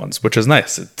than the other ones, which is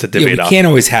nice to divvy it up. You can't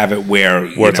always have it where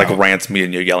it's like rants, me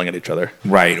and you yelling at each other,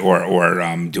 right? Or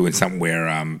doing something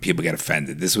where people get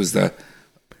offended. This was good.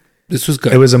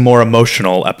 It was a more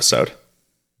emotional episode.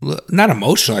 Not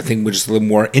emotional. I think we're just a little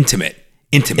more intimate.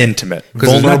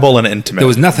 Vulnerable and intimate. There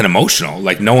was nothing emotional.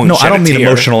 Like no one. No, I don't mean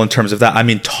emotional in terms of that. I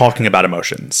mean talking about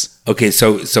emotions. Okay,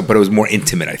 so but it was more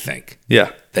intimate. I think.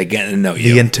 Yeah, they getting to know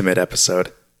you. The intimate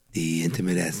episode. The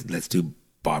intimate. Let's do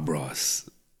Bob Ross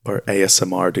or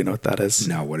ASMR. Do you know what that is?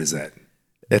 No, what is that?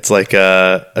 It's like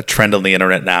a trend on the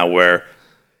internet now where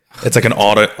it's like an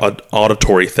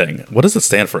auditory thing. What does it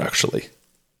stand for actually?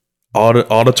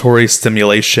 Auditory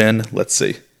stimulation. Let's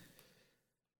see.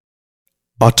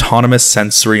 Autonomous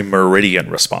sensory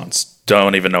meridian response.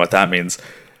 Don't even know what that means.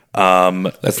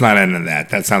 Let's not end on that.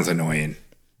 That sounds annoying.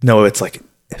 No, it's like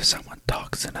if someone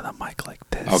talks into the mic like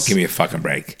this. Oh, give me a fucking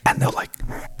break. And they'll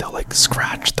like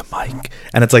scratch the mic,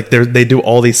 and it's like they do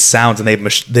all these sounds, and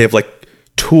they have like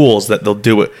tools that they'll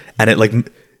do it, and it like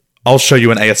I'll show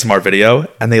you an ASMR video,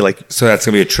 and they like. So that's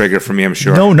gonna be a trigger for me, I'm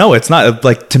sure. No, it's not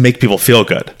like to make people feel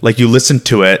good. Like you listen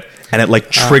to it, and it like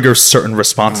triggers certain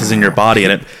responses in your body,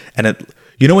 and it.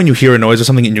 You know when you hear a noise or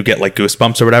something and you get like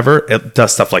goosebumps or whatever? It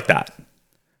does stuff like that.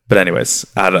 But anyways,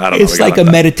 I don't know. It's like a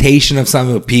meditation of some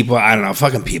of the people. I don't know.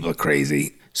 Fucking people are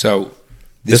crazy. So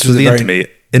this was the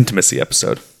intimacy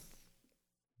episode.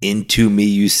 Into me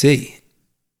you see.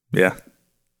 Yeah.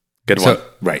 Good one.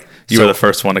 Right. You were the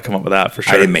first one to come up with that for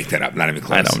sure. I didn't make that up. Not even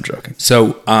close. I know, I'm joking.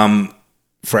 So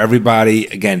for everybody,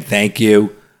 again, thank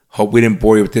you. Hope we didn't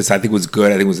bore you with this. I think it was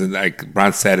good. I think it was, like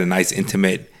Ron said, a nice,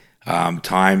 intimate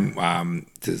time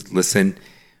to listen.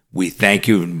 We thank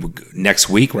you. Next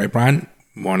week, right, Brian?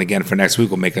 We're on again for next week.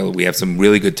 We have some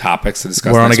really good topics to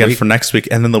discuss. We're on again for next week,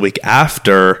 and then the week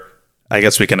after, I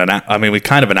guess we can announce. I mean, we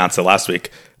kind of announced it last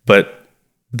week, but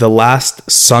the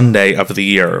last Sunday of the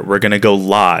year, we're going to go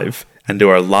live and do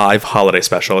our live holiday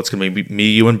special. It's going to be me,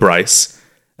 you, and Bryce,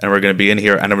 and we're going to be in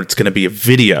here, and it's going to be a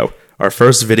video. Our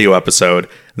first video episode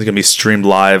is going to be streamed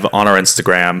live on our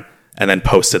Instagram. And then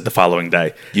posted the following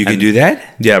day. You can do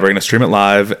that? Yeah, we're going to stream it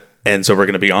live. And so we're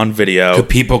going to be on video. Could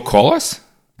people call us?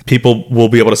 People will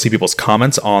be able to see people's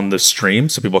comments on the stream.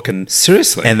 So people can...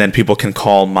 Seriously? And then people can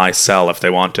call my cell if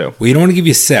they want to. Well, you don't want to give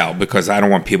your cell because I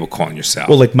don't want people calling your cell.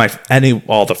 Well, like my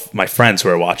friends who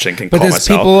are watching can call my cell. But there's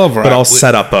people over. But I'll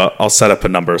set up a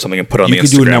number or something and put it on the Instagram.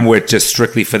 You can do a number where it's just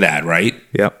strictly for that, right?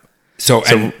 Yep. So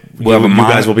we'll have you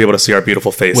guys will be able to see our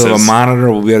beautiful faces. We'll have a monitor.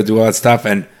 We'll be able to do all that stuff.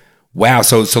 And... Wow,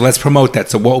 so let's promote that.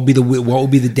 So what will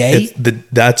be the day?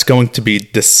 That's going to be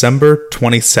December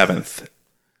 27th,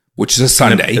 which is a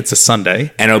Sunday. It's a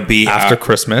Sunday, and it'll be after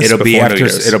Christmas. It'll be after New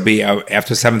Year's. It'll be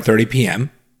after 7:30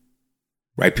 p.m.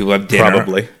 Right? People have dinner.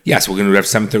 Probably. Yes, we're going to have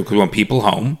 7:30 because we want people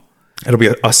home. It'll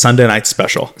be a Sunday night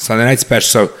special. Sunday night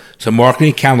special. So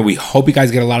marketing calendar. We hope you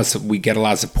guys get a lot of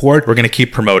support. We're going to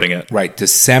keep promoting it. Right,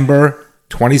 December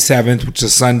 27th, which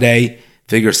is Sunday.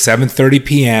 Figure 7:30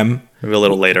 p.m. Maybe a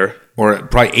little later, or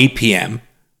probably 8 p.m.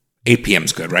 8 p.m.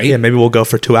 is good, right? Yeah, maybe we'll go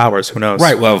for 2 hours. Who knows?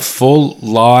 Right. Well, full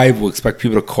live. We'll expect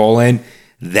people to call in.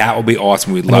 That will be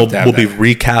awesome. We'd love to have We'll that.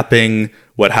 be recapping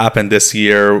what happened this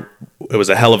year. It was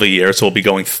a hell of a year, so we'll be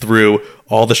going through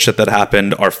all the shit that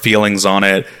happened, our feelings on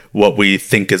it, what we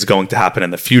think is going to happen in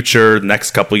the future,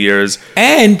 next couple years.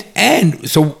 And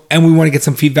we want to get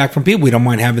some feedback from people. We don't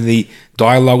mind having the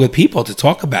dialogue with people to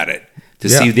talk about it, to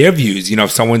see their views. You know,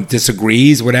 if someone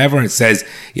disagrees, whatever, and says,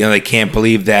 you know, they can't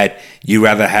believe that you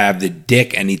rather have the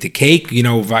dick and eat the cake, you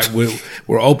know,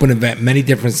 we're open to many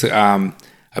different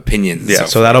opinions. Yeah,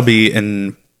 so that'll be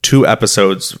in 2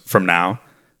 episodes from now.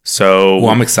 So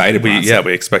I'm excited.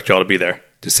 We expect y'all to be there.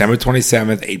 December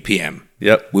 27th, 8 p.m.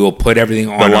 Yep. We will put everything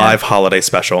on the live holiday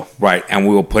special. Right, and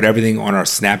we will put everything on our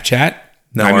Snapchat.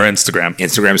 Our Instagram.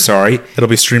 Instagram, sorry. It'll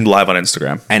be streamed live on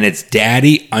Instagram. And it's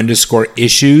Daddy_Issues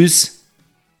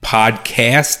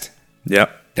Podcast.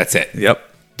 Yep. That's it.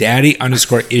 Yep.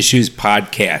 Daddy_Issues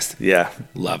Podcast. Yeah.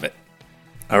 Love it.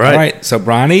 All right. So,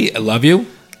 Bronny, I love you.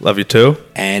 Love you too.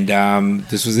 And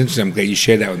this was interesting. I'm glad you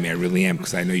shared that with me. I really am,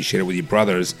 because I know you shared it with your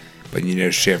brothers, but you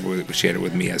never shared it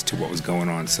with me as to what was going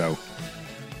on. So,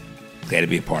 glad to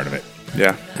be a part of it.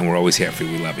 Yeah. And we're always here for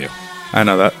you. We love you. I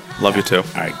know that. Love you too. All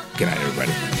right. Good night,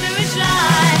 everybody.